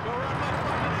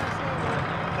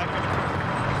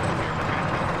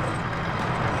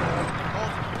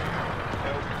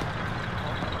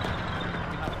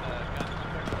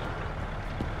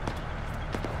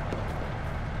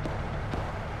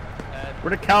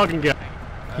 Where'd Calgan go?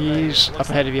 He's up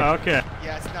ahead of you. Okay.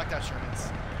 Yeah, it's knocked out Sherman's.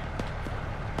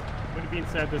 Would it be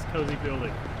inside this cozy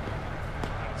building?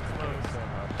 It's close.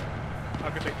 How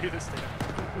could they do this to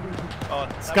him?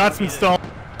 Scotsman stall.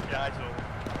 Yeah, I told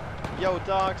him. Yo,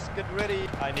 dogs, get ready.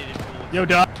 I needed food. Yo,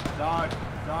 Doc. Dog,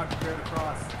 prepare to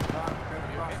cross. Dog, prepare to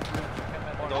cross the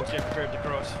bridge. Dogs, get prepared to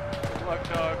cross. Good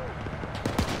luck, dog.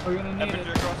 We're gonna need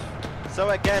Temperature it. cross. So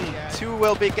again, 2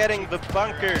 will be getting the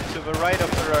bunker to the right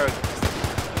of the road.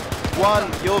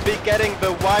 1, you'll be getting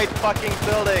the white fucking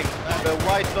building. The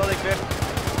white building there.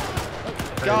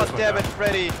 God damn it,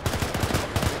 Freddy.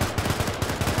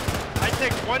 I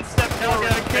take one step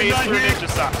forward I and phase cannot through hear. ninja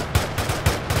stop.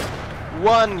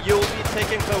 1, you'll be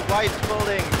taking the white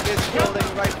building, this building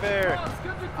right there.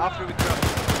 After we cross.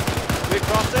 We're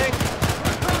crossing.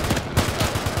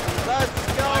 Let's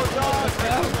go, dogs!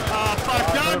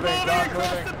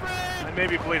 I may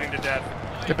be bleeding to death.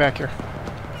 Get back here.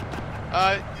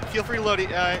 Feel free to load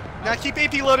it. Now keep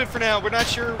AP loaded for now. We're not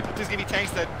sure if there's gonna be tanks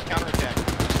that counterattack.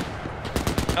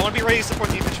 I want to be ready to support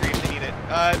the infantry if they need it.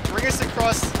 Bring us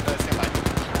across. Stand by.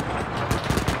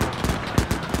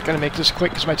 Gotta make this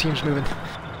quick because my team's moving.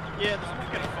 Yeah, this one's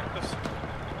gonna fuck us.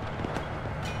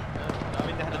 I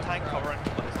mean, they had a tank covering,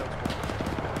 but it's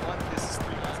This is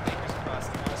 3 acres across.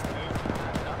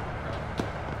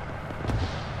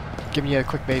 Give me a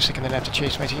quick basic and then I have to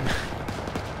chase my team. Yeah,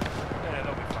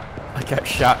 they'll be fine. I got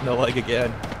shot in the leg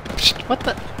again. What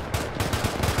the?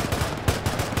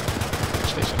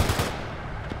 Stay safe.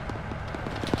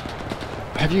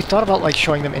 Have you thought about like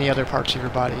showing them any other parts of your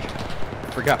body?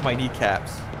 Forgot my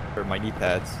kneecaps. Or my knee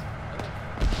pads.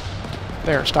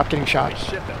 There, stop getting shot.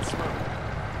 Holy shit, that's smoke.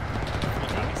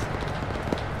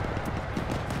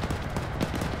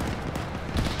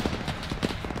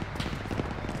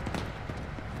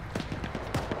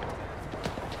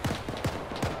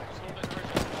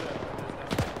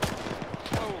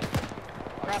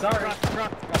 Sorry.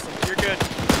 You're good.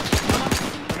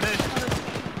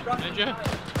 Ninja?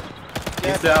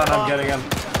 He's down, I'm getting him.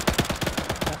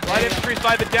 Light infantry's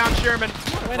by the down Sherman.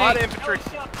 Light infantry.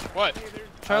 What?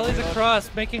 Charlie's across,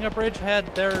 making a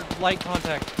bridgehead. They're light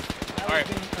contact. Alright.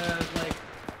 Like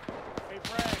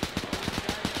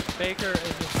Baker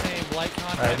is the same light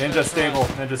contact. Alright, Ninja stable.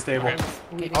 Ninja stable.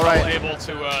 All right. Able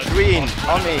to Green,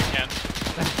 on me. again.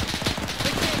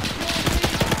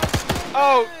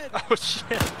 Oh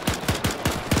shit.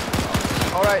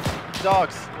 All right,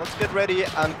 dogs, let's get ready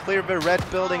and clear the red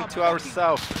building to our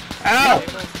south. Ow!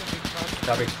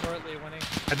 Copy.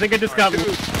 I think I just got... 2,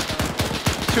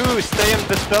 stay in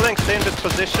this building, stay in this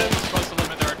position. Supposed to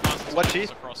limit their advances What, G?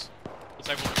 across.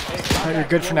 Disable their cross. Alright, you're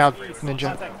good for now,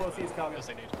 Ninja. As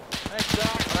they need.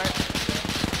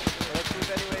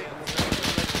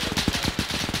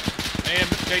 And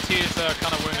JT is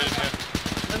kind of wounded here.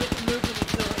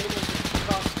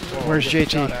 Where's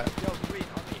JT?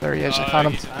 There he is, I found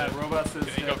him.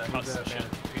 He got cuts and shit.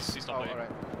 He's not bleeding.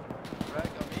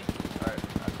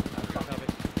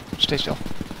 Stay still.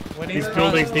 These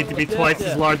buildings need to be twice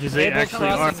as large as they actually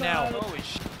are. Holy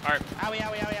shit. Alright. Owie.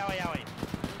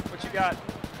 What you got?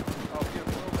 Oh,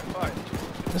 beautiful.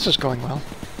 Fine. This is going well.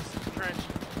 Trench.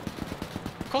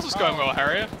 Of course it's going well,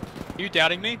 Harriet. Are you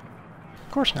doubting me?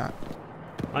 Of course not.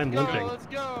 I'm limping. Let's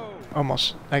go.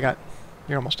 Almost.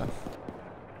 You're almost done.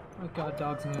 Oh god,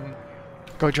 dog's moving.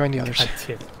 Go join the others.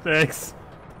 Thanks.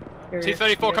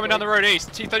 T-34 coming down the road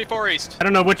east. T-34 east. I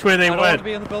don't know which way they I don't want to went.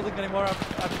 be in the building anymore. I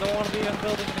don't want to be in the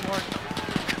building anymore.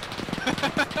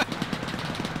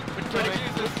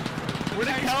 Where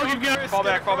the hell you go? Fall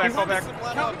back. Calvin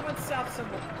went south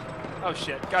somewhere. Oh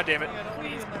shit. God damn it. Yeah, don't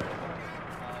be in there.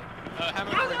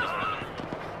 Hammer 3 just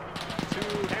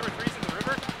went 2 hammer 3s in the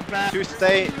river. 2,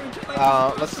 stay.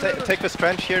 Let's take this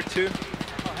trench here too.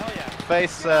 Oh hell yeah.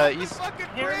 Face east.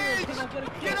 Harriet, can I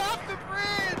get off the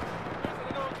bridge!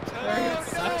 Harriet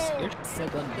sucks. You're so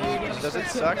done. Does it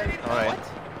suck? Alright.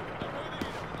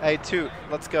 Hey, 2,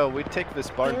 let's go. We take this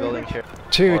barn building here.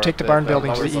 2, Or take the barn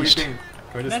building to lower the east.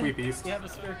 Going to sweep east. You have a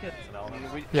spare kit.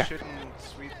 We Yeah. shouldn't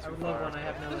sweep I too would love far. one. I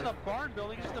have This no. is a barn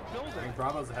building, it's just a building.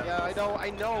 Bravo's ahead. Yeah, I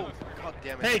know. God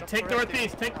damn it. Hey, Stop take correcting.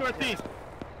 northeast, take northeast.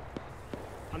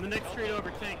 On the next street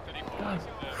over, tank. God,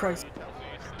 Christ.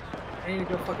 I need to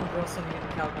go fucking throw something in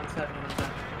the Calgon's head when I'm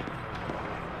done.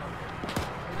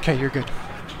 Okay, you're good.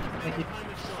 Thank you.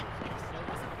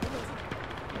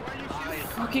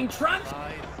 Fucking trench!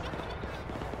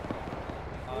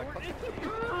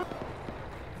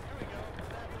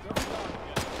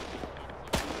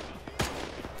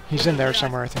 He's in there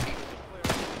somewhere, I think.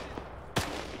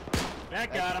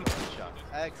 That got him.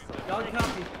 Excellent. Dog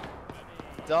copy.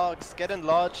 Dogs, get in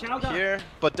lodge Now go. here,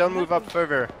 but don't move up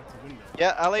further.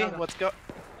 Yeah, Ali, Now go. let's go.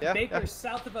 Yeah, Bakers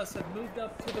south of us have moved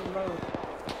up to the road.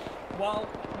 While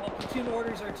platoon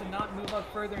orders are to not move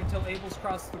up further until Abel's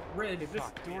crossed the bridge,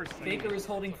 Baker is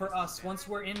holding for us. Once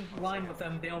we're in line with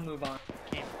them, they'll move on.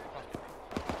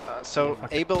 So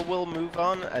Abel will move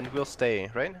on and we'll stay,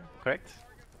 right? Correct?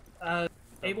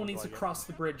 Abel needs to cross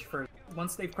the bridge first.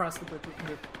 Once they've crossed the bridge, we can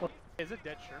move. Is it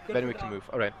dead sure? Then we can move.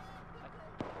 Alright.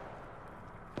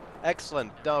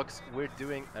 Excellent, dogs. We're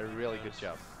doing a really good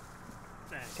job.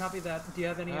 Copy that. Do you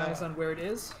have any eyes on where it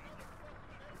is?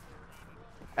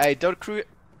 Hey, don't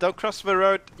cross the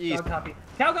road east. Dog copy.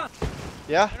 Calgon!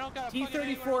 Yeah?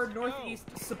 T-34 northeast,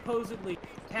 supposedly.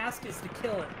 Task is to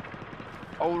kill it.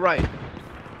 Alright.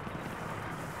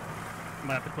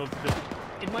 Might have to close this.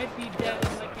 It might be dead, it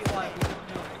might be alive, we don't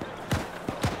know.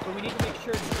 But we need to make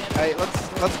sure it's dead. Hey,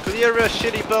 let's clear a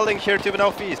shitty building here to the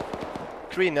northeast.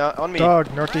 Green, on me.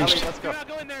 Dog, northeast. Ali, let's go. Do not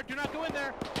go in there. Do not go in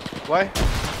there. Why?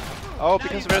 Oh,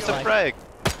 because there's a frag.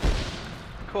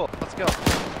 Cool, let's go.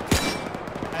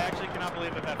 I actually cannot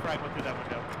believe that frag went through that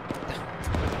window.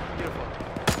 Beautiful.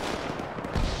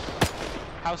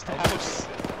 House to house.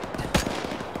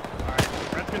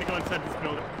 Alright, Red's gonna go inside this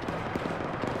building.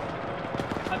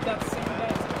 I've got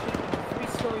sandbags and shit in a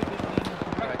 3-story building,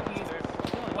 directly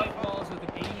white walls with an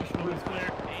 80-inch roof.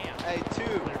 Hey, 2.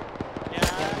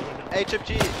 Yeah.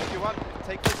 HFG, if you want,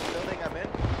 take this building I'm in.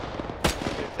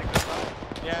 Okay, take this out.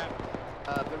 Yeah.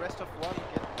 The rest of 1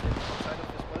 get inside of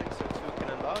this building so 2 can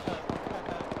unlock.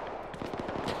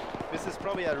 This is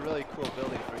probably a really cool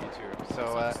building for you 2, so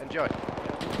enjoy.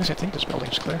 I think this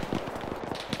building's clear.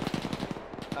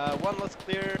 1, let's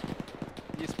clear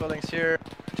these buildings here,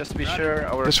 just to be sure.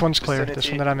 Our This one's clear. vicinity. This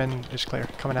one that I'm in is clear.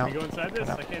 Coming out. Can we go inside this?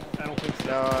 I don't think so.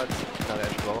 No, it's not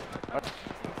edgeable.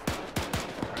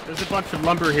 There's a bunch of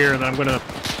lumber here that I'm gonna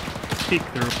peek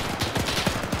through.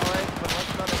 Alright, but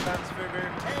let's not advance further.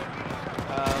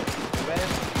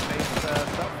 West, face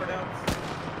south for now.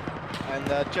 And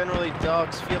generally,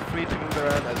 dogs, feel free to move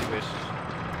around as you wish.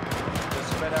 Just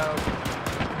spread out.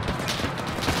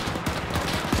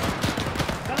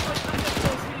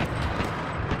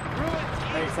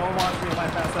 Hey, someone wants me if I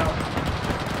pass out.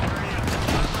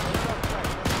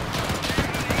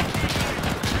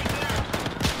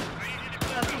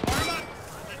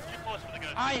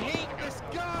 I hate this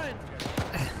gun!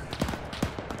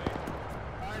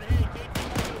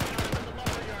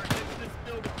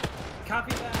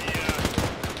 Copy that.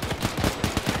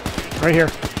 Right here.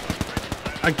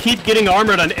 I keep getting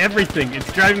armored on everything.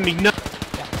 It's driving me nuts.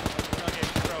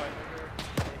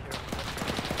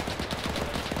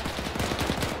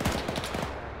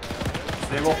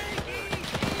 Stable.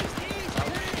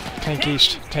 Tank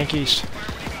east. Tank east.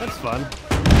 That's fun.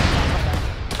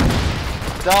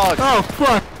 Dogs! Oh,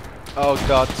 fuck! Oh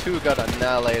god, 2 got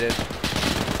annihilated.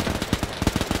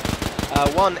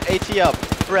 1, AT up,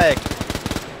 frag.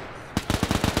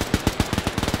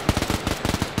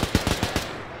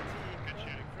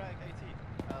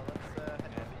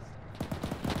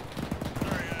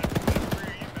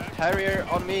 Harrier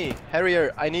on me.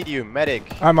 Harrier, I need you.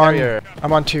 Medic. I'm Harrier.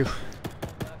 I'm on 2.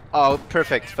 Oh,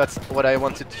 perfect. That's what I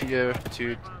wanted to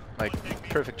like,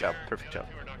 perfect job. Perfect job.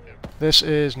 This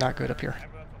is not good up here.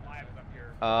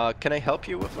 Can I help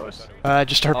you with those?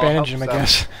 Just start I'll bandaging him, help I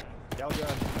guess.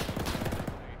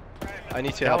 I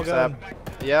need to help Zab.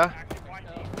 Yeah?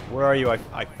 Where are you?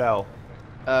 I fell.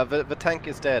 The tank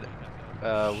is dead.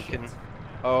 We can...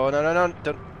 Oh, no.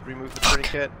 Don't remove the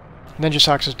tourniquet. Ninja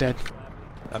Socks is dead.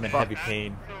 I'm in heavy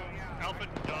pain.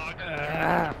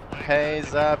 Hey,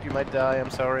 Zap, you might die. I'm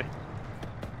sorry.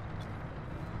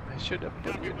 I should have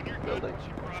built the building.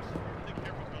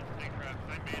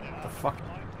 The fuck?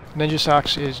 Ninja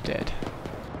Socks is dead.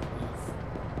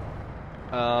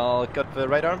 Got the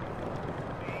right arm?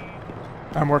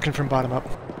 I'm working from bottom up.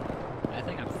 I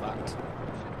think I'm fucked.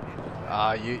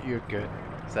 You're good,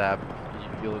 Zap.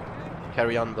 You'll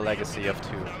carry on the legacy of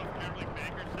 2.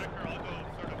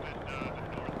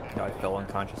 No, I fell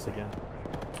unconscious again.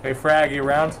 Hey, Frag, you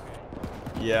around?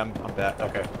 Yeah, I'm back.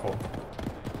 Okay, cool.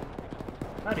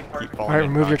 Keep falling Alright,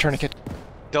 remove your unconscious. tourniquet.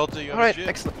 Delta, you Alright,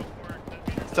 excellent.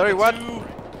 Sorry, what?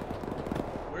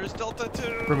 Where's Delta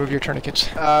 2? Remove your tourniquets.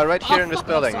 Right here in this fuck,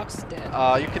 building. Sock's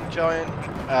dead. You can join,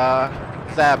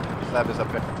 Zab. Zab is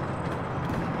up there.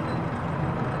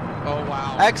 Oh,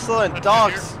 wow. Excellent,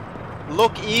 dogs!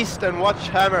 Look east and watch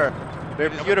Hammer. They're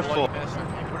beautiful.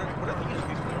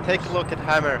 Take a look at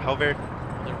Hammer, how they're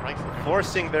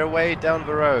forcing their way down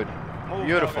the road.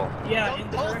 Beautiful. Yeah, in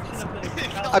the direction of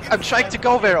the... I'm trying to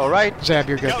go there, alright? Zab,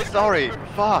 you're good. Sorry,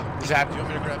 fuck. Zap, do you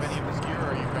want me to grab any of his gear, or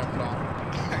are you grabbing it all?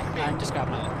 I'm just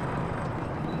grabbing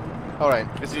it. Alright,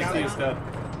 this is JT stuff.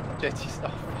 JT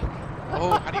stuff.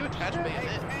 Oh, how do you attach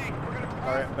bayonet?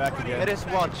 Alright, I'm back again. It is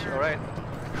watch, alright?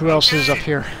 Who else is up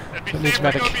here that needs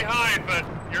medic? behind, but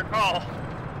your call.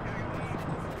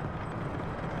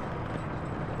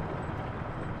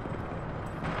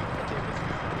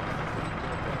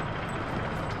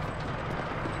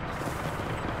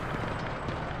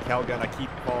 Calgun, I keep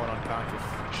falling unconscious.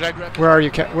 Should I grab Where are you,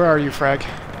 Where are you, Frag?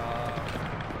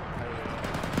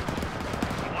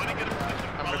 I'm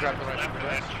gonna grab the right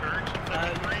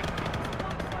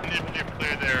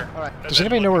Does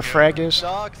anybody know where Frag is?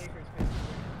 Dogs,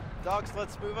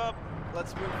 let's move up.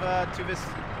 Let's move to this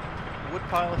wood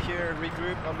pile here.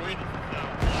 Regroup on me.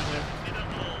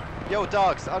 Yo,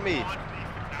 dogs, on me.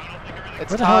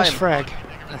 It's Where the hell is time. Frag?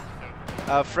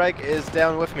 Frag is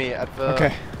down with me at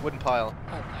the wooden pile.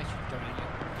 Oh, nice.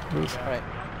 Move. Alright.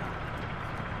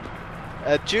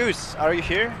 Juice, are you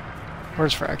here?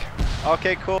 Where's Frag?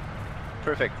 Okay, cool.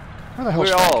 Perfect. Where the hell's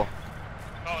We're Frag?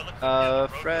 all.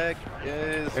 Frag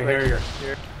is Here.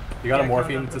 You got a Yeah,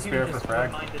 morphine the to spare for platoon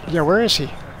Frag? just reminded us. Yeah, where is he?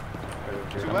 I'm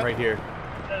right here.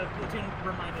 The platoon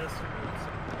reminded us to move.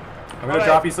 I'm gonna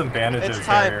drop you some bandages It's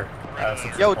time. here.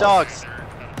 Yo, dogs!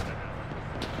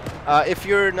 If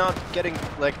you're not getting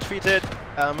like treated,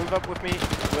 move up with me.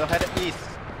 We'll head east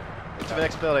into the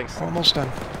next buildings. Almost done.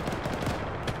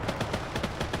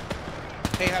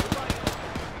 Hey, have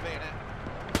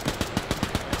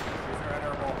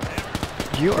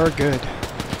You are good.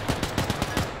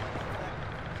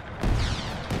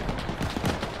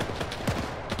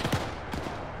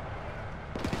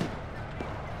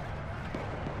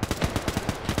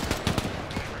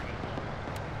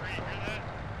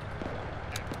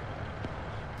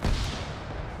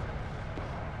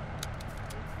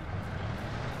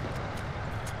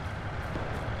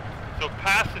 So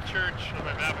past the church on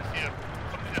my map, I see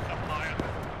something that's up high on the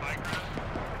high ground.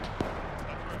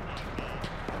 That's where I'm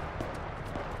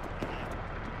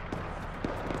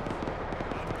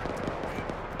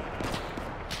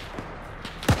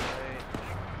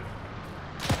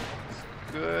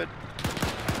Good.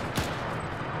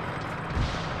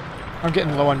 I'm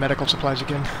getting low on medical supplies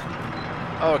again.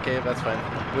 Oh, okay, that's fine.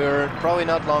 We're probably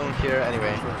not long here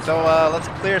anyway. So let's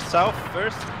clear south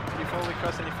first before we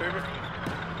cross any further.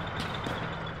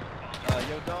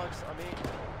 Yo, dogs, on me.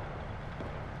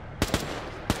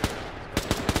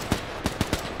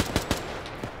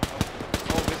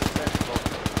 Oh, this is sensible.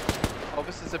 Oh,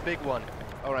 this is a big one.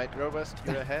 Alright, Robust,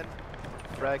 you're ahead.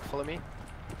 Frag, follow me.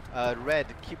 Red,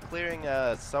 keep clearing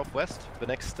southwest. The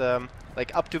next,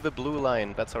 like up to the blue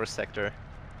line, that's our sector.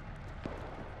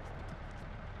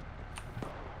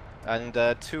 And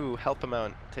 2, help him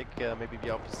out. Take maybe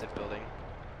the opposite building.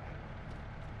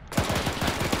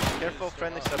 Careful,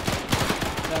 friendly stuff.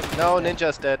 No,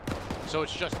 Ninja's dead. So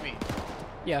it's just me.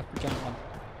 Yeah, we're getting one.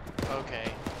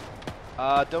 Okay.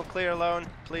 Don't clear alone,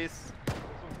 please.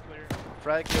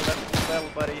 Frag, you left the battle,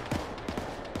 buddy.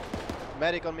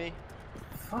 Medic on me.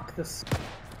 Fuck this.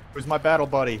 Where's my battle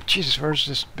buddy? Jesus, where's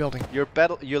this building? You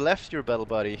left your battle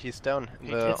buddy. He's down on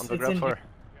the ground floor.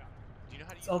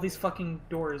 It's all these fucking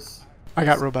doors. I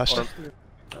got Robust.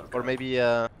 Or maybe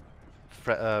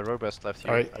Robust left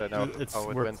here. Alright, I don't know.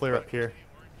 we're clear up here.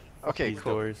 Okay, These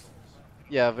cool. doors.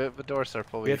 Yeah, the doors are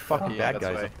probably We had fucking fucky, bad that's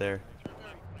guys why. up there.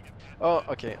 Oh,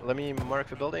 okay. Let me mark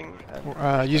the building.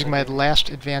 Using my last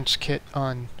advanced kit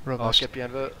on I'll Robust. get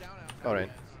behind the...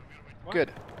 Alright.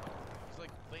 Good.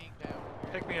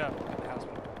 Pick me up at the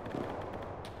hospital.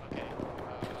 Okay.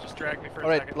 Just drag me for a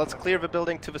Alright, second. let's clear the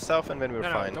building to the south and then we're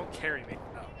No, fine. don't carry me.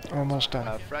 Almost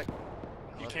done. Frag.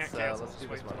 You can't cancel. Let's do Just this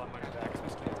wait one. until I'm on your back.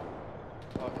 Just kidding.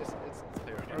 Oh, it's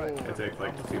clear. Alright. I take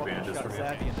like 2 bandages from you.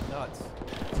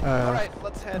 Alright,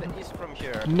 let's head east from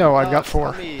here. No, I've got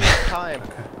 4. Me, time.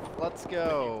 Let's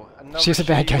go. Another See if the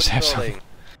bad shitty guys wooden have some. building.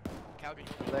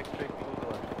 Electric blue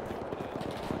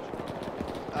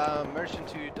one. Merchant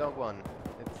to dog 1.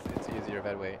 It's easier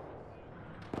that way.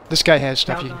 This guy has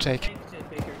stuff you can take.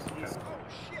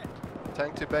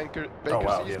 Tank to Baker's Oh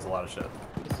wow, East. he has a lot of shit.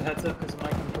 Just a heads up because it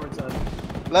might come towards us.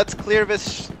 Let's clear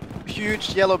this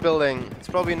huge yellow building. It's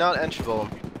probably not enterable,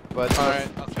 but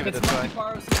let's give it a try.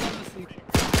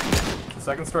 The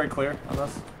second story clear on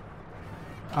this?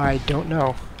 I don't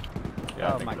know.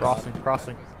 Yeah, I think crossing.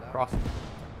 Crossing.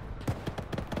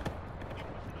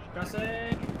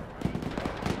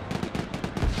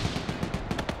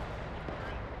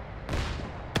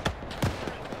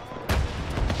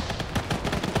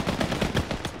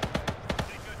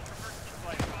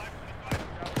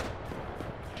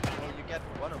 Well, you get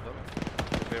one of them.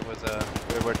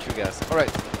 There were 2 guys. All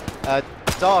right,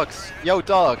 dogs. Yo,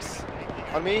 dogs.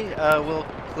 On me. We'll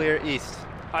clear east.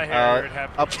 Hi, Harry. It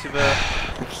happened. Up to the.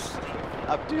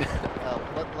 Up to.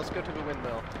 Let's go to the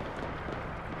windmill.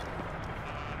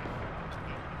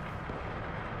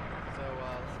 So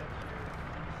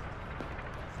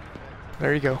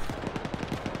There you go.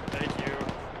 Thank you.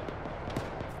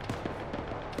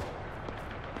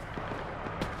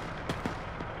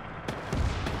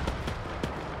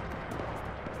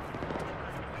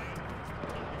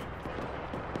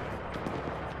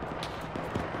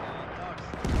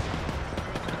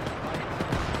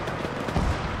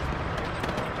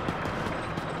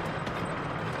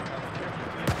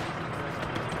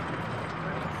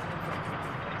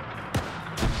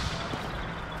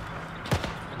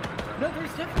 No,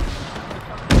 there's definitely.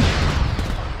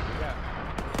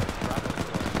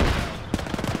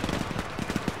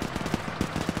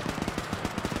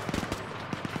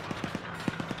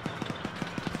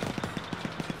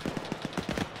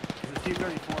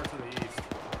 T-34 to the east.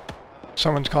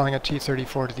 Someone's calling a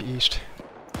T-34 to the east.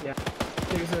 Yeah.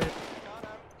 There's a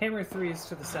Hammer 3s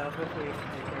to the south. Hopefully you can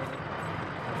take care of it.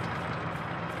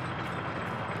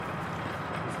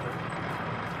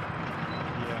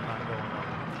 Yeah, I'm going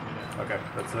up. Okay,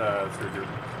 that's regroup.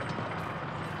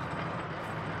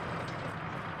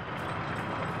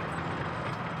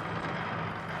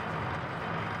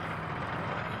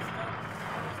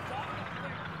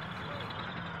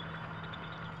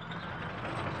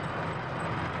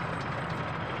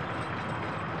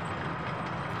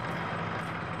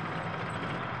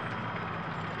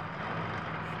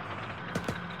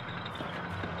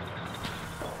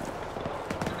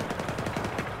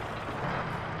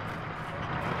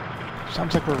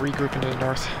 Sounds like we're regrouping to the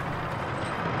north.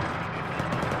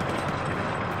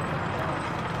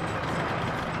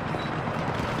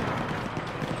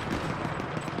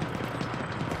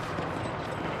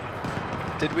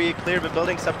 Did we clear the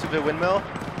buildings up to the windmill?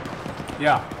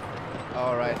 Yeah.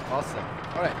 Alright, awesome.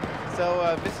 Alright,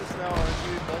 so this is now our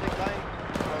new building line.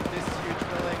 From this huge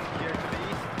building here to the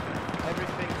east,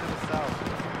 everything to the south.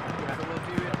 So we'll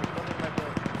do it building by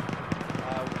building.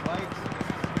 White, this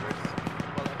is yours,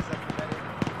 well except for medic.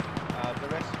 The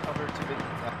rest cover to the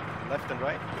left and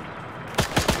right.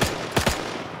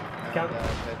 And,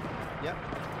 then, yeah.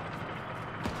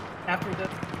 After that,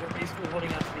 we're basically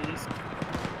holding out to the east.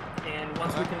 And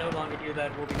once we can no longer do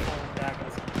that, we'll be falling back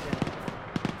as we can.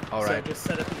 All right. So just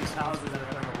set up these houses and then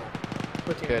we'll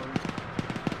put you Good. in.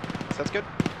 Sounds good.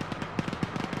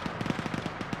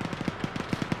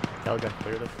 Calgon,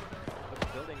 clear this.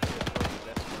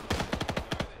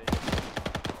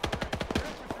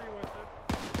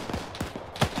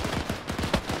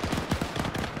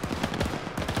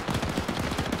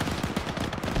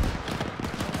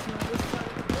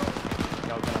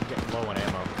 Calgon, I'm getting low on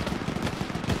ammo.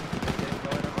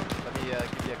 Let me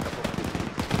give you a couple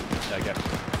minutes. Yeah, I got it.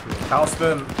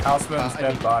 Houseman's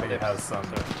dead body clips. has some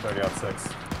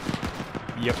 30-06.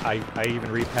 Yep, I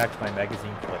even repacked my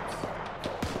magazine clips.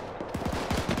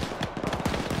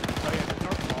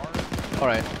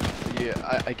 Alright,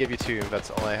 yeah, I gave you 2, that's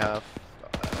all I have.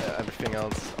 Everything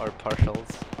else are partials.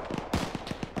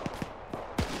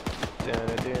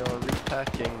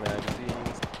 Repacking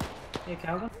magazines. Hey,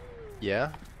 Calvin?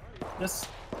 Yeah? The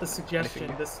suggestion,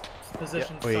 Anything? this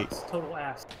position Wait. sucks total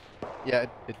ass. Yeah,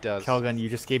 it does. Calgon, you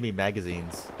just gave me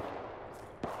magazines.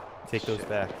 Take those Shit.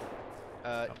 back.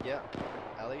 Yeah,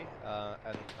 Ali,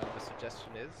 and the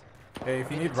suggestion is... Hey,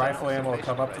 if you need rifle ammo,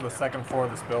 come up to the second floor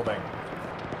of this building.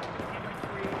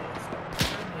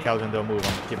 Calgon, don't move.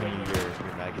 I'm giving you your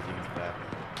magazines back.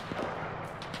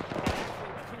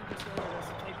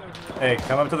 Hey,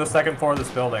 come up to the second floor of this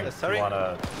building if sorry? you want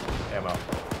ammo.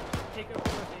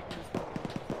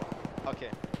 Okay.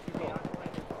 Cool.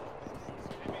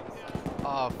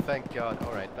 Oh, thank God.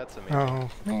 Alright, that's amazing. Oh,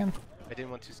 man. I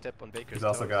didn't want to step on Baker's He's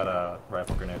also toes. got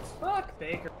rifle grenades. Fuck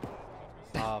Baker.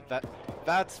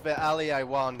 That's the alley I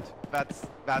want. That's,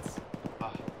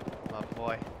 oh, my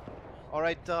boy.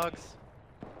 Alright, dogs.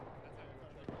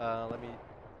 Let me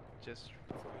just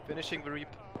finishing the reap.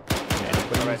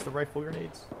 Anybody use the rifle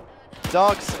grenades?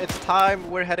 Dogs, it's time.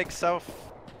 We're heading south.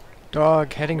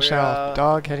 Dog heading We're, south.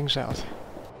 Dog heading south.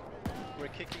 We're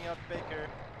kicking out Baker.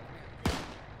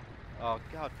 Oh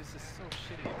God, this is so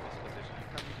shitty in this position. You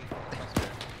can't even cross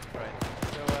there. Alright,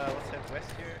 so let's head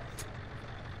west here.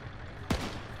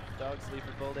 Dogs, leave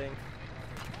the building.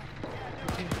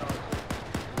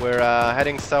 We're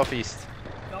heading southeast.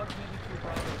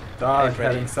 Dog Hey,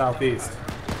 ready. heading southeast.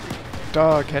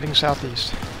 Dog heading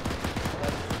southeast.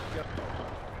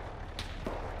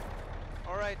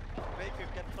 Alright, Baker,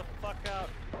 get the fuck out.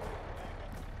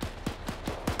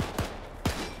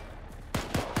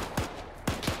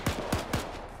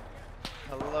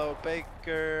 Hello,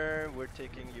 Baker. We're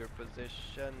taking your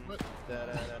position.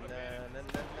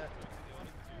 Da-da-da-da-da-da-da.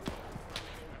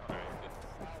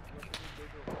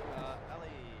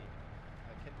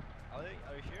 Ali,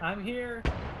 are you here? I'm here.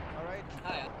 Alright.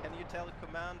 Can you tell the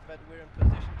command that we're in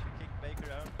position to kick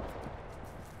Baker out?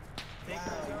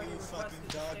 Baker you fucking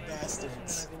dog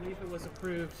bastards. And I believe it was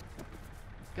approved.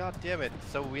 God damn it.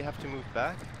 So we have to move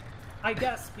back? I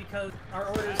guess because our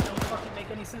orders don't fucking make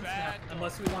any sense now,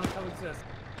 unless we want to coexist.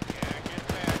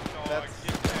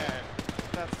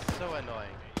 That's so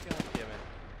annoying. God damn it.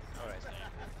 Alright.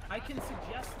 I can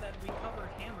suggest that we cover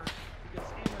Hammer, because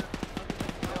Hammer, other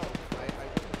than No, I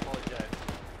don't apologize.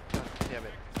 God damn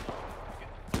it.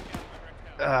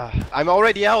 I'm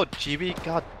already out, GB.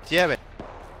 God damn it.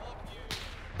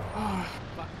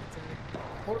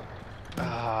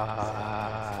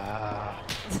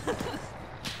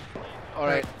 Alright.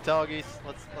 Alright, doggies,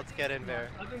 let's get in there.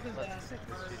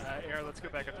 Aaron, let's go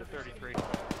back up to 33.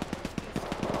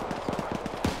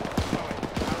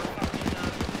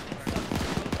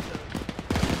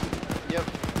 Yep.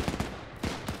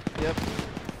 Yep.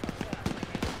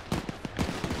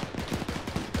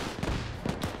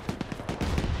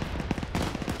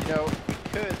 You know, we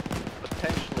could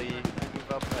potentially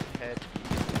move up ahead.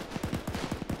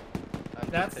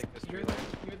 And just take this you're the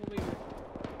leader.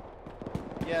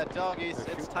 Yeah, doggies,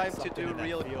 it's time to do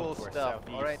real cool stuff,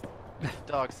 alright?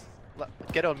 Dogs,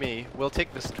 get on me. We'll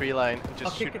take this tree line and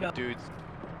just shoot the dudes.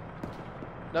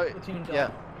 No, yeah,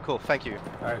 cool, thank you.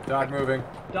 Alright, dog moving.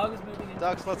 Dog is moving into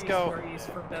Dogs, the let's trees go. to our east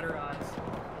for better eyes.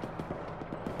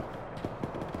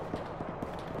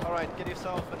 Alright, get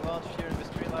yourself and launch here in this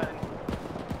tree line.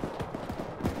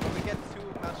 When we get too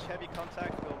much heavy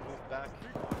contact, we'll move back.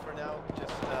 For now,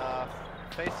 just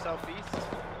face southeast.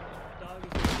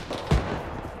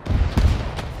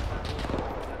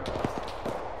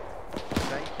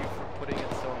 Thank you for putting it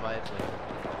so mildly.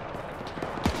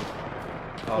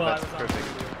 Oh, Well, that's perfect.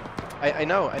 I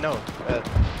know.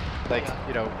 Like,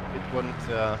 you know, it wouldn't,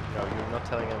 you know, you're not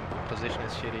telling them the position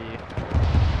is shitty.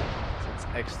 So it's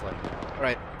excellent.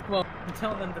 Alright. Well, I'm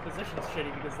telling them the position is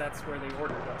shitty because that's where they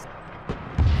ordered us.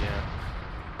 Yeah.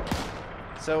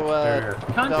 So,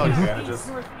 Contact northeast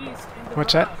into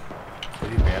What's that? The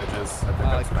advantages. I think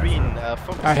that's green,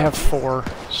 focus I have southeast. 4,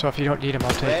 so if you don't need them,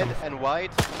 I'll take Red them. and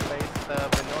white face the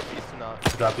northeast and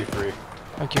north. Drop you 3.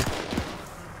 Thank you.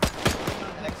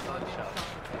 Excellent shot.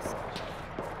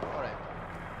 Alright.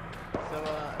 So,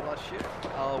 I'll shoot.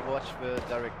 I'll watch the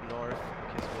direct north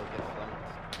because we'll get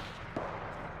flanked.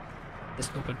 This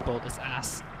open bolt is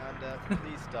ass. And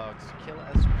please, dogs, kill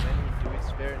as many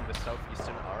dudes there in the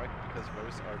southeastern arc because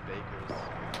those are bakers.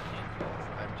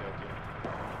 I'm joking.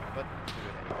 But do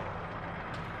it anyway.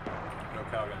 No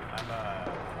Calvin. I'm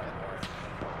north.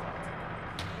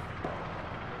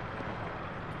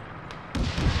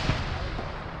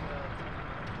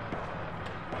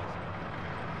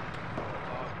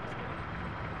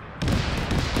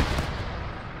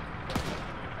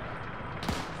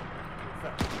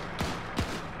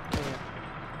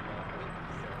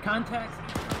 Contacts.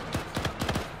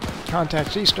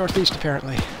 Contacts east, northeast,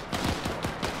 apparently. Is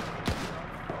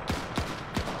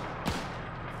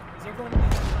there going to be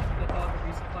the dog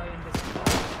resupply in this?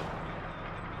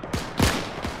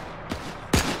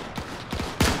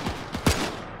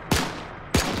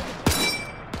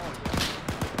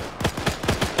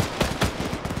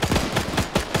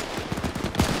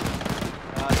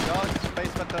 Dogs,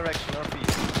 face that direction,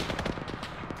 northeast.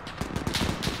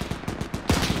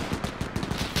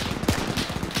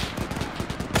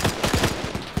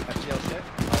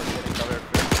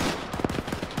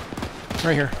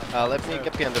 Right here. Let me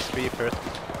get behind the tree first.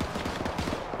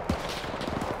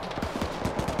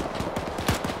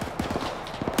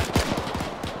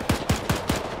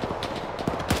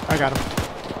 I got him.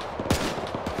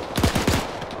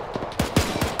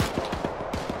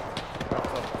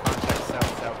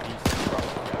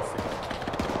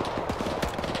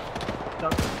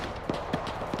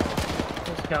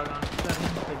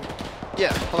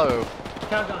 Yeah, hello.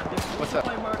 Calgon, there's a What's up?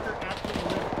 resupply marker at the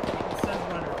lift. You can send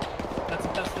runner. That's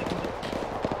the best they can do.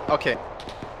 Okay.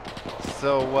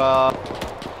 So,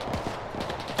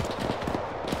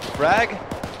 Frag?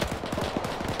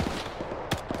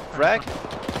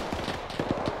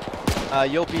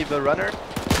 You'll be the runner.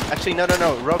 Actually, no.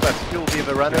 Robot, you'll be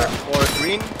the runner for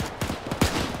green.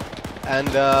 And,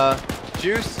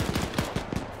 Juice.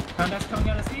 Contact's coming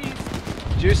out of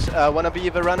east. Juice, wanna be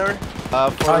the runner?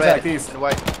 For Contact red east. and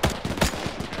white.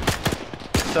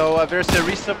 So, there's a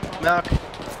resup mark.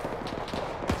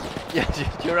 Yeah,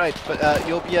 you're right, but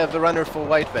you'll be the runner for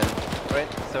white then, right?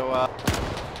 So, grab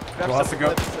Who wants some to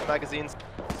go? clips and magazines.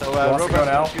 So, wants to go Robot's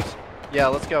now? gonna shoot. Yeah,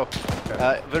 let's go.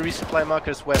 Okay. The resupply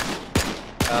marker's west,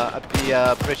 at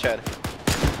the bridgehead.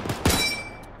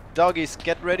 Doggies,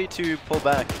 get ready to pull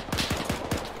back.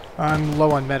 I'm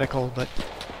low on medical, but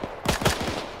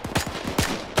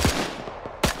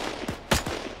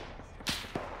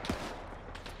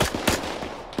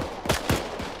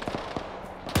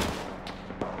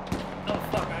Oh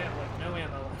fuck, I have like no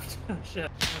ammo left.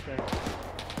 Shit. Okay.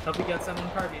 Hope you got some in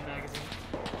carbine magazine.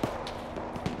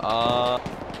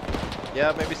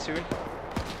 Yeah, maybe soon.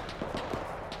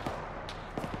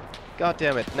 God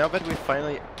damn it, now that we're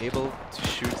finally able to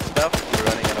shoot stuff, we're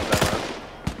running out of ammo.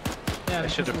 Yeah, I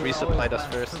should have because we're resupplied always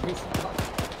us last first. for resupply.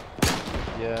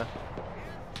 Yeah.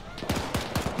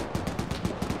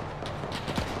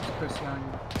 Chris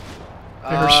Young.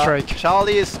 Air strike.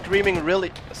 Charlie is screaming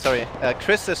really... sorry.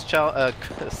 Chris is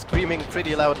screaming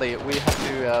pretty loudly. We have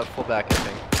to fall back, I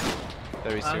think,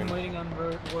 very soon. I'm waiting on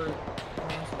word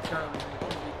commands from Charlie. It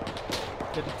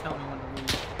should be good to tell me when to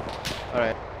leave. All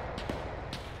right.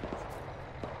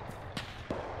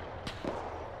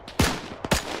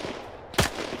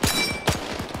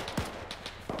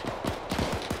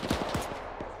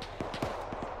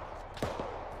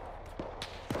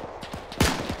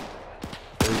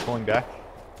 Are we pulling back?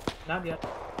 Not yet.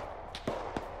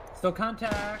 Still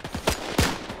contacts.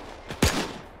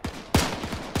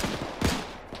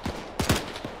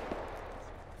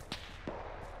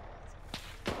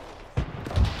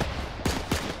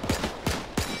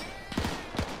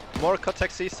 More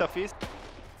contacts east, southeast.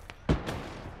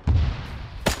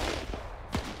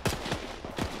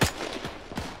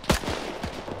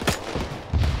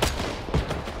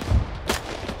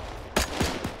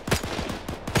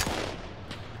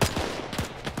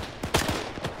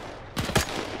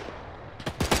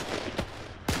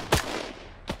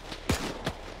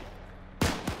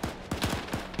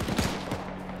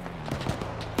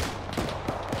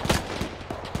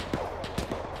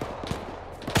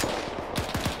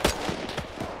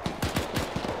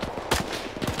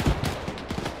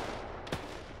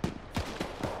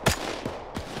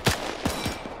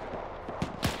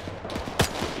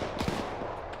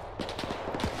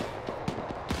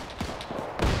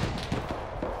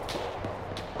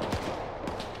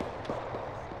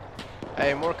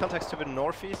 Hey, more contacts to the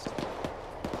northeast.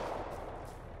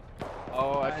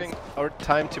 Oh, I think our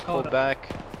time to pull back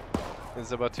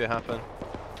is about to happen.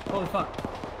 Holy fuck.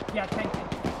 Yeah, tank.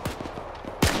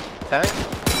 Tank?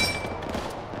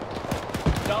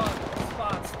 Dog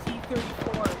spots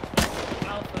T-34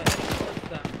 Alpha heading towards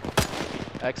them.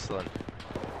 Excellent.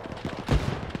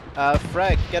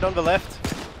 Frag, get on the left.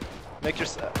 Make your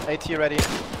AT ready. You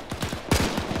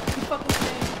fucking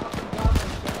saying fucking goblin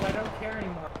shit, I don't care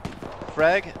anymore.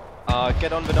 Frag,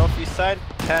 get on the northeast side.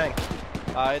 Tank.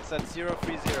 It's at 030.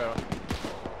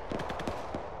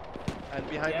 And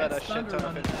behind Yeah, that, a it's shit ton of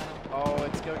running it. down. Oh,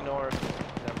 it's going north.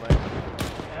 Never mind.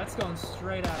 Yeah, that's going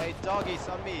straight out. Hey, doggies,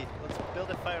 on me. Let's build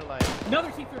a fire line.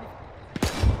 Another T-30.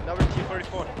 Another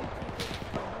T-34.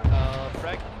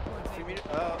 Frag. 3 meter.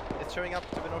 It's showing up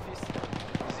to the northeast.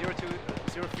 030.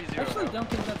 Actually, don't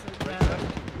think that's a Right bad. side.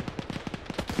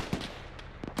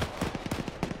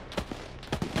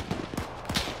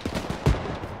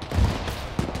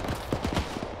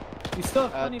 We still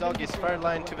have plenty of doggies, infantry fire on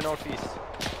line the to the left. northeast.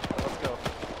 Let's go.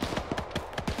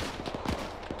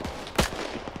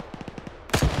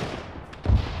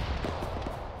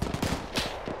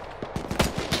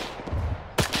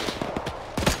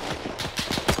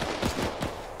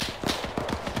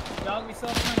 Dog, we still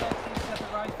have contacts east at the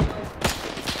right field.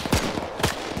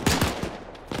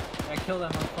 Yeah, kill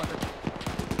that motherfucker.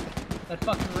 That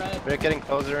fucking red. We're getting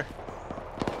closer.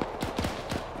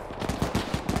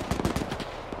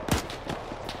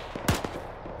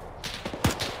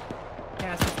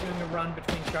 Cass is doing a run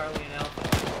between Charlie and Alpha.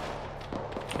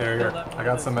 Here, I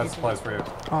got some med supplies for you.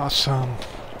 Awesome.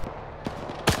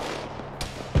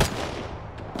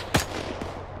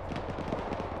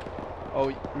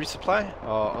 Oh, resupply?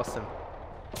 Oh, awesome.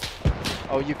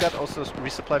 Oh, you got also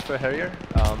resupply for Harrier?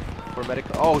 For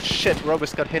medical. Oh shit,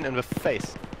 Robus got hit in the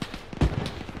face.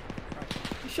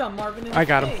 You shot Marvin in I the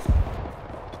got him. face.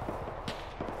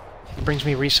 Brings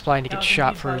me resupply and he gets Thousand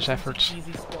shot people for his is an efforts.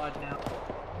 Easy squad now.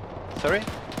 Sorry?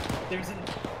 There's an.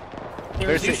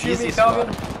 There's There's an easy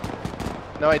squad.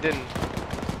 No, I didn't.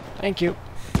 Thank you.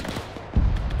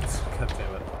 God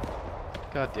damn it.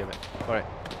 God damn it. Alright.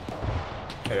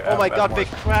 Here, Oh my add god, more they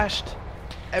crashed!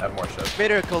 Add more shit.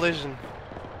 Bitter collision.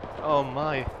 Oh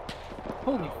my.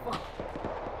 Holy fuck.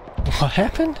 What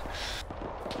happened?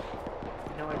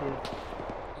 No idea.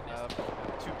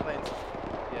 2 planes.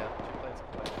 Yeah, 2 planes.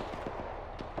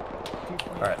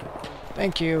 Alright.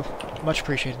 Thank you. Much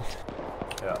appreciated.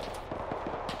 Yeah.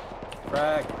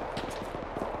 Frag.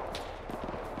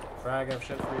 Frag, I have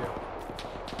shit for you.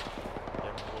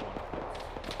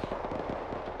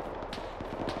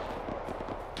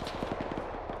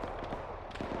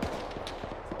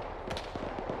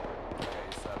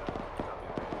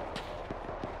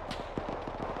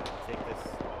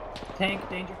 Tank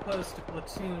danger close to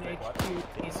platoon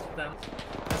HQ east of them.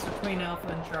 That's between Alpha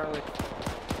and Charlie.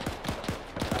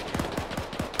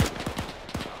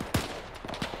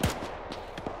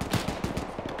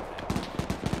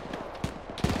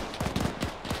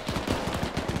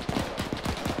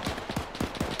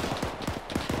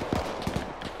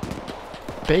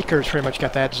 Baker's pretty much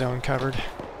got that zone covered.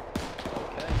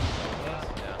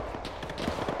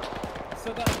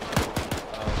 Still got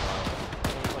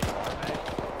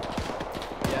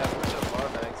Yeah,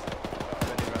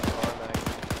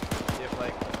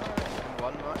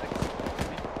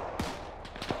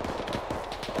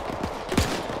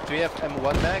 Do you have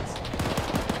M1 mags?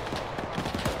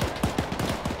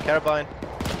 Carabine.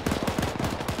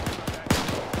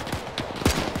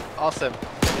 Awesome.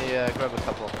 Let me grab a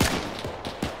couple.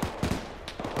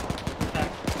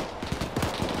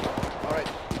 Alright.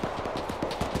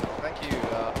 Thank you.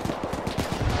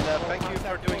 And thank you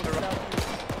for doing the run.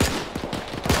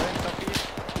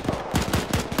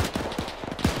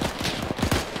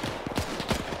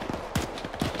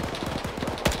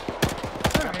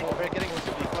 We're getting to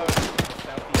be close.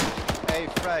 Hey,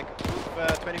 frag.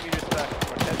 Move 20 meters back,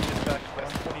 or 10 meters back.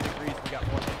 20 degrees, we got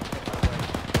more things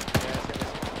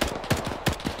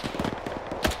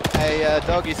to Hey,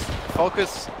 doggies,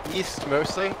 focus east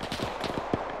mostly,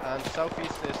 and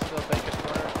southeast is still Baker's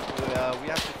corner. We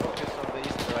have to focus on the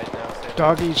east right now. So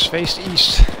Doggies faced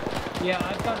east. Yeah,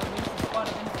 I've got at least a spot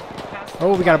of infantry past.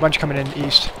 Oh, we got a bunch coming in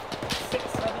east. 6,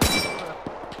 7,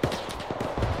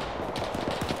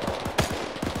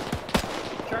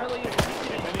 Charlie,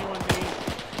 if anyone needs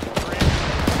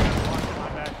my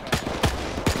backpack.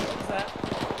 what was that?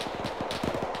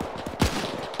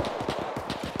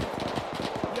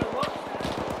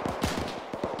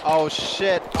 oh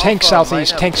shit! Tank Alpha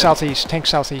southeast, might tank have southeast, tank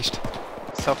southeast.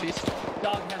 Southeast?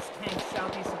 Dog has tanks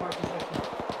southeast of our position.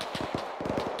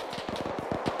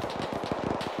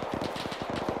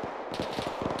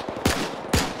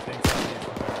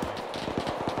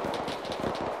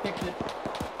 Picked it.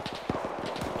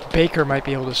 Baker might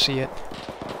be able to see it.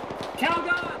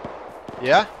 Calgon!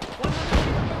 Yeah?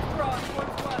 100 meters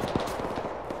northwest.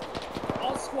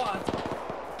 All squads.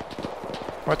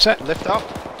 What's that? Lift up.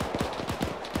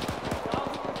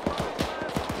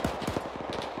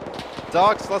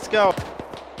 Dogs, let's go.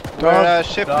 We're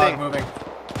shifting. Dog moving.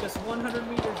 Just 100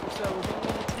 meters or so. We're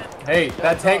going to 10. Hey,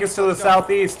 that tank is to the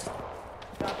southeast.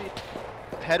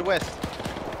 Head west.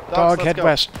 Dogs, Dog let's head go.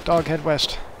 west. Dog head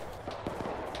west.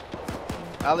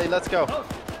 Ali, let's go.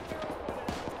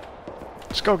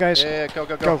 Let's go, guys. Yeah, go,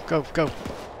 go, go. Go, go, go.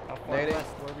 How far Nading. west?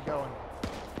 Where are we going?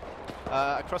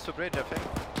 Across the bridge, I think.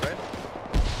 Right?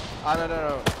 Ah, no,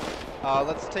 no, no.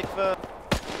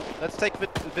 Let's take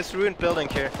this ruined building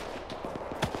here.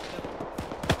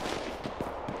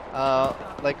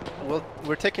 Like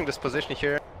we're taking this position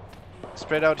here,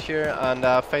 spread out here and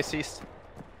face east.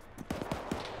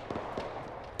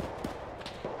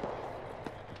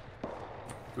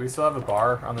 Do we still have a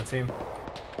bar on the team?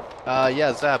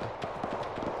 Yeah, Zab.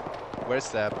 Where's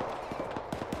Zab?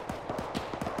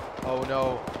 Oh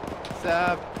no,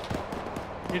 Zab.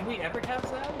 Did we ever have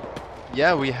Zab?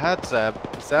 Yeah, we had Zab.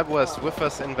 Zab was with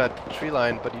us in that tree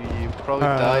line, but he probably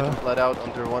died and bled out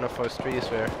under one of those trees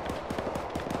there.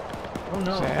 Oh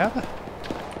no. Zab?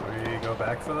 Do we go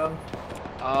back for them?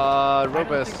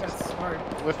 Robust. That's smart.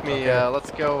 With me, Okay.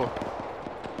 let's go.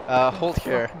 Hold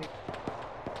here.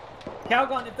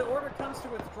 Calgon, if the order comes to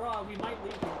withdraw, we might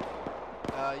leave you.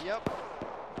 Yep.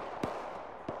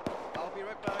 I'll be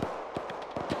right back.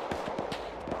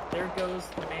 There goes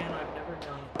the man I've never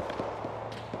known.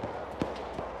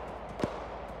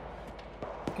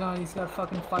 God, he's got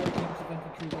fucking 5 teams of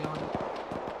infantry beyond it.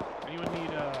 Anyone need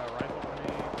rifle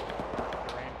grenade?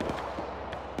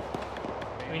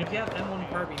 I mean, if you have M1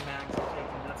 carbine mags, I'll take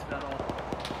them. That's about all.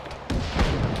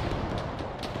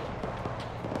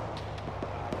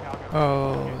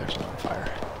 Oh, there's one on fire.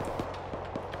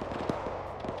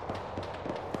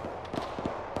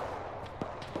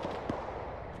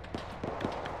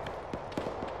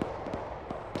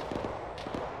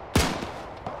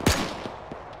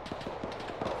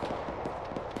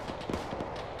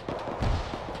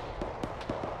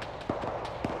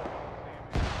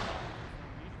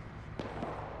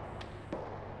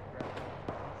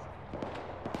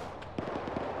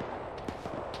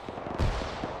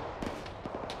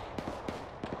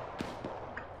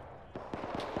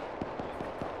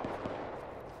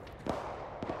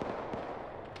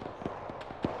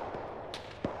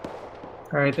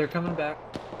 Alright, they're coming back.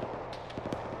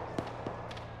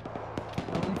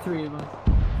 Only 3 of them.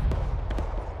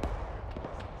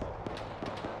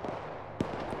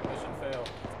 Mission failed.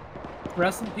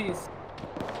 Rest in peace.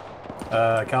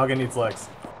 Calgan needs legs.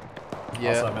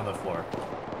 Yeah. Also, I'm in the floor.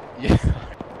 Yeah.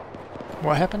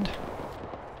 What happened?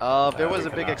 There was we a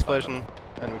big cannot explosion,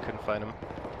 and we couldn't find him.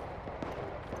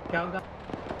 Calgon,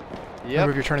 Yep.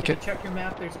 Move your tourniquet. check your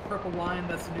map. There's a purple line.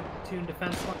 That's the new platoon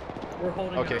defense line. We're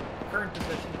holding Okay. our current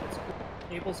position. It's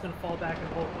Abel's gonna fall back and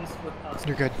hold east with us.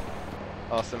 You're good.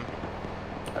 Awesome.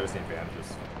 I just need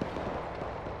bandages.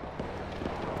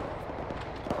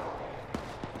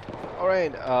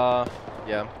 Alright,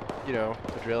 yeah, you know,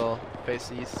 the drill,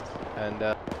 face east, and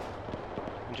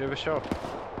enjoy the show.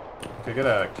 Could I get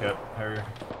a kit, Harry?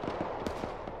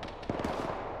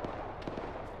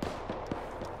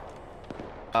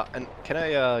 And can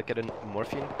I get a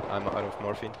morphine? I'm out of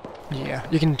morphine. Yeah,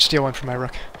 you can steal one from my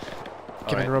rook.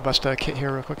 Give me Alright. a robust kit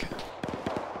here real quick.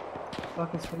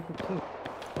 Fuck is favorite too.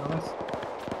 Promise.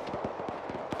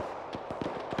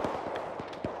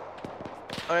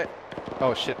 Alright.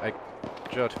 Oh shit, I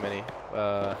drew too many.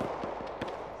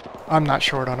 I'm not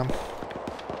short on them.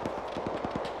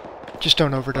 Just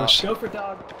don't overdose. Go for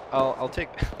dog. I'll take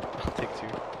I'll take two.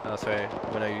 Sorry,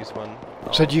 when I use one.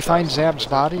 So did you find Zab's Zab's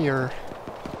body, or?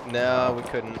 No, we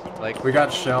couldn't. Like We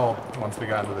got shell once we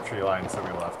got into the tree line, so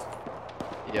we left.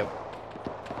 Yep.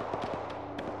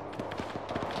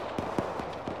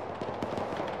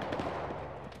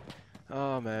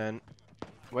 Oh man,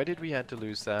 why did we have to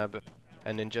lose Zab,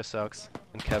 and Ninja Socks,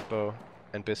 and Capo,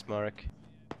 and Bismarck,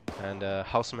 and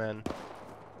Houseman,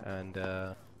 and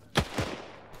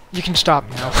You can stop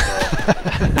now.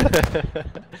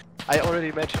 I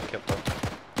already mentioned Capo.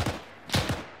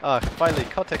 Ah, finally,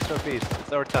 context no beast.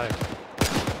 It's our time.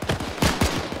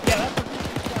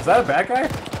 Is that a bad guy?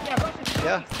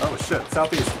 Yeah. Oh shit,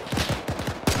 southeast.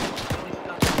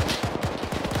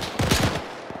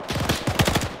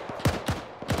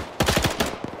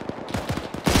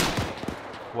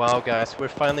 Wow, guys, we're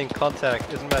finally in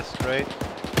contact. Isn't that straight?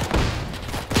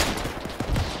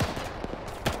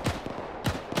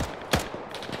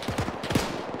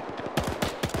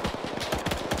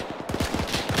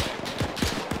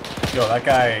 Yo, that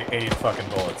guy ate fucking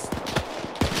bullets.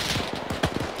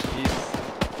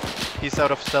 He's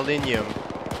out of selenium.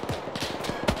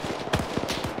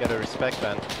 Gotta respect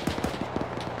that.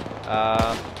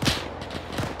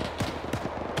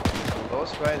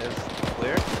 Lowest right is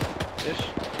clear-ish.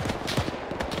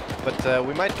 But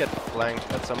we might get flanked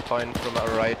at some point from our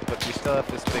right, but we still have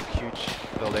this big, huge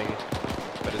building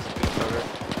that is a good cover.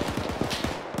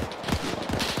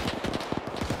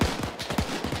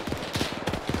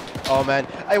 Oh man,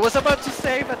 I was about to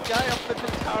say that guy up in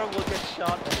the tower will get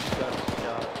shot and he got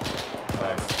shot.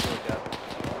 Nice.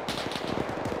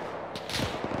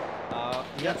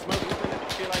 You got smoke within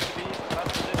it, feel like the beast,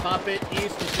 pop it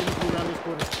east as soon as we round this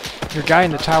corner. Your guy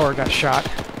in the tower got shot.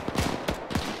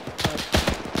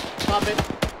 Pop it.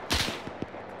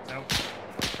 Nope.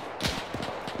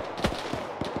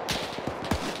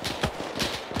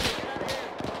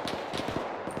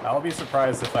 I'll be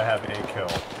surprised if I have a kill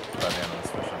by the end of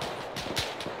this mission.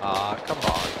 Ah, come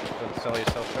on. Don't sell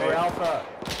yourself short. Hey, Alpha!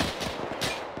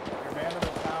 Your man in the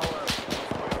tower.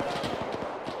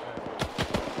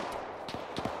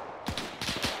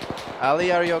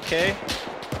 Ali, are you okay?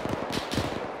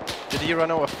 Did he run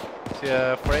over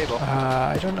for Abel?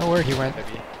 I don't know where he went.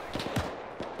 Maybe.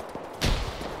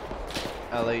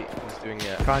 Ali is doing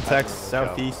a Contacts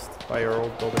admirable job. southeast by your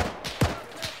old building.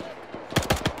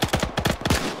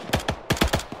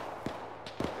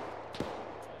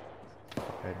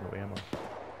 I had no ammo.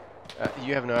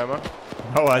 You have no ammo?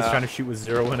 No, I was trying to shoot with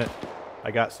 0 in it.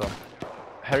 I got some.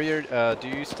 Harrier, do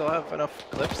you still have enough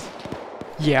clips?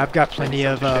 Yeah, I've got plenty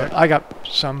of. I got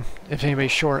some. If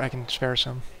anybody's short, I can spare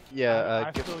some. Yeah,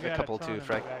 give a couple to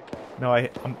Frank. No,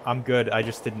 I'm good. I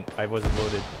just didn't. I wasn't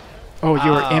loaded. Oh,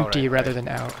 you were Ah, empty right, rather right. than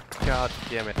out. God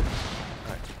damn it.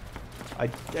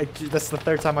 That's the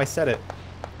third time I said it.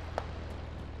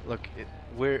 Look,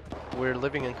 we're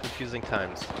living in confusing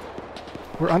times.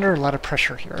 We're under a lot of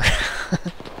pressure here.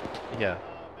 Yeah.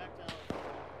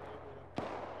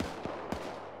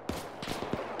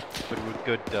 But we're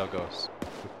good doggos.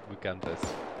 We got this.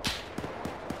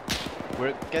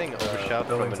 We're getting overshot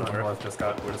from Buildings the on the north. north just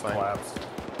We're fine. collapsed.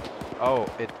 Oh,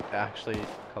 it actually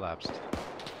collapsed.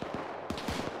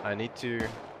 I need to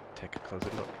take a closer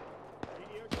look.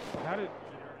 How did...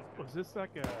 Was this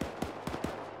like a...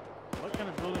 What kind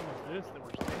of building was this that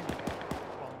we're standing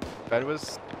in? That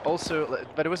was also,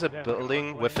 but it was a Yeah,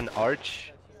 building with an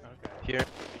arch here,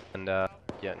 and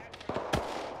yeah.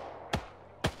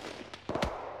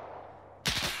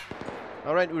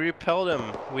 All right, we repelled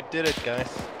him. We did it, guys.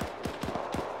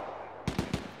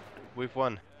 We've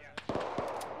won.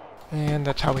 And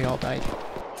that's how we all died.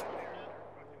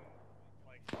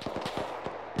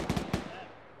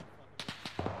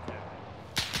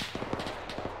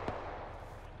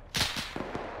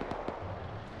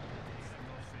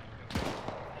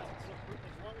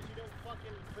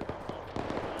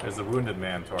 There's a wounded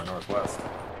man to our northwest.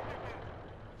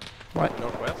 What?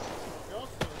 Northwest?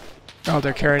 Oh,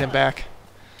 they're carrying him back.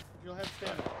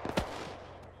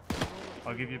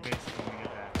 I'll give you a basic when we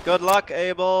get back. Good luck,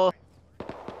 Abel.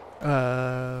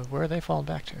 Where are they falling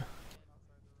back to?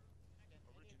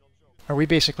 Are we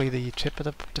basically the tip of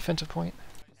the defensive point?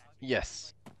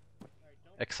 Yes.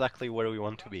 Exactly where we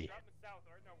want to be.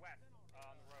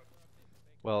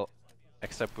 Well,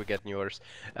 except we're getting yours.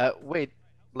 Wait,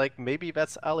 like maybe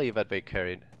that's Ellie that they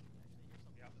carried.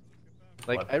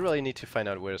 Like, What? I really need to find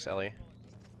out where's Ellie.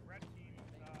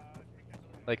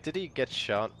 Like, did he get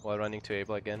shot while running to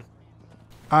Abel again?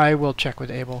 I will check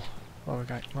with Abel. Oh, we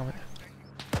got a moment.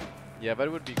 Yeah,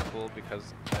 that would be cool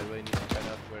because I really need to find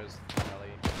out where's Ellie.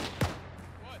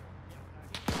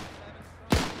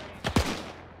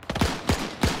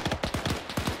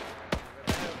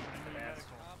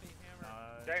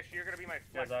 Dash, you're gonna be my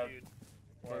flex dude.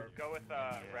 Or go with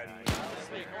Red.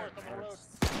 Stay north on the road.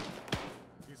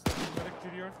 You still medic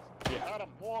GDR? Yeah. Adam,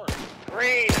 more.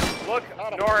 Green, look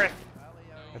north.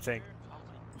 I think.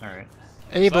 Alright.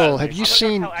 Abel, have you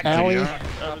seen Allie?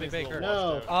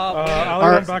 No.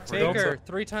 Baker,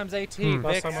 3 times AT. Vic,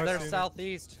 they're seen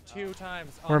southeast 2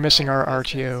 times. We're missing our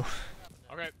RTO.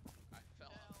 Okay.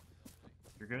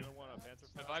 You're good?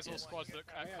 Advise all squads that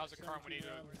has a car and we need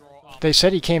to draw. They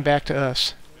said he came back to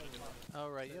us. Oh,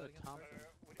 right, you had a Tom.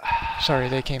 Sorry,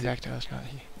 they came back to us, not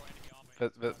he.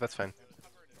 That's fine.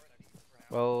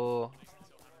 Well,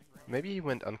 maybe he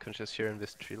went unconscious here in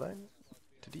this tree line?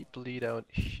 Did he bleed out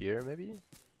here, maybe?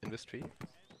 In this tree?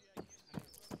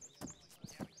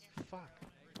 Fuck.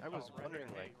 I was wondering,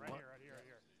 like, what?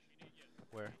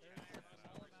 Where?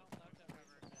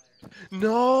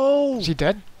 No! Is he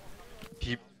dead?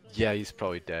 Yeah, he's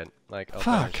probably dead. Like, I'll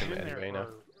Fuck. punish him anyway now.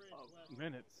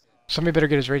 Somebody better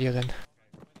get his radio then.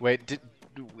 Wait,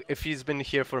 if he's been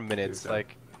here for minutes,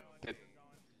 like...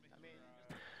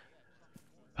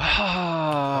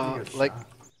 like...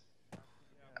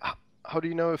 How do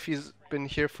you know if he's been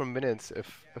here for minutes,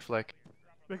 if like...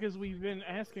 Because we've been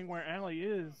asking where Allie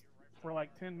is for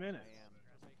like 10 minutes.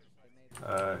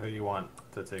 Who you want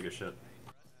to take a shit?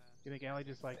 You think Allie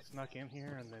just like snuck in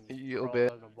here and then You'll crawled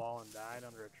bet. out of the wall and died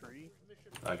under a tree?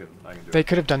 I can do They it.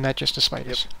 could have done that just to spite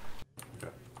us.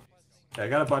 Okay. Yeah, I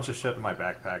got a bunch of shit in my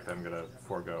backpack that I'm gonna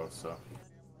forego, so.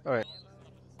 Alright.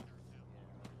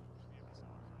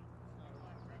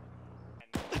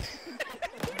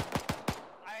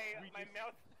 My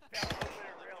mouth fell over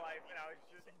in real life and I was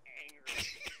just angry.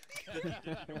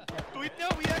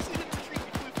 we actually didn't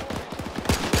retreat.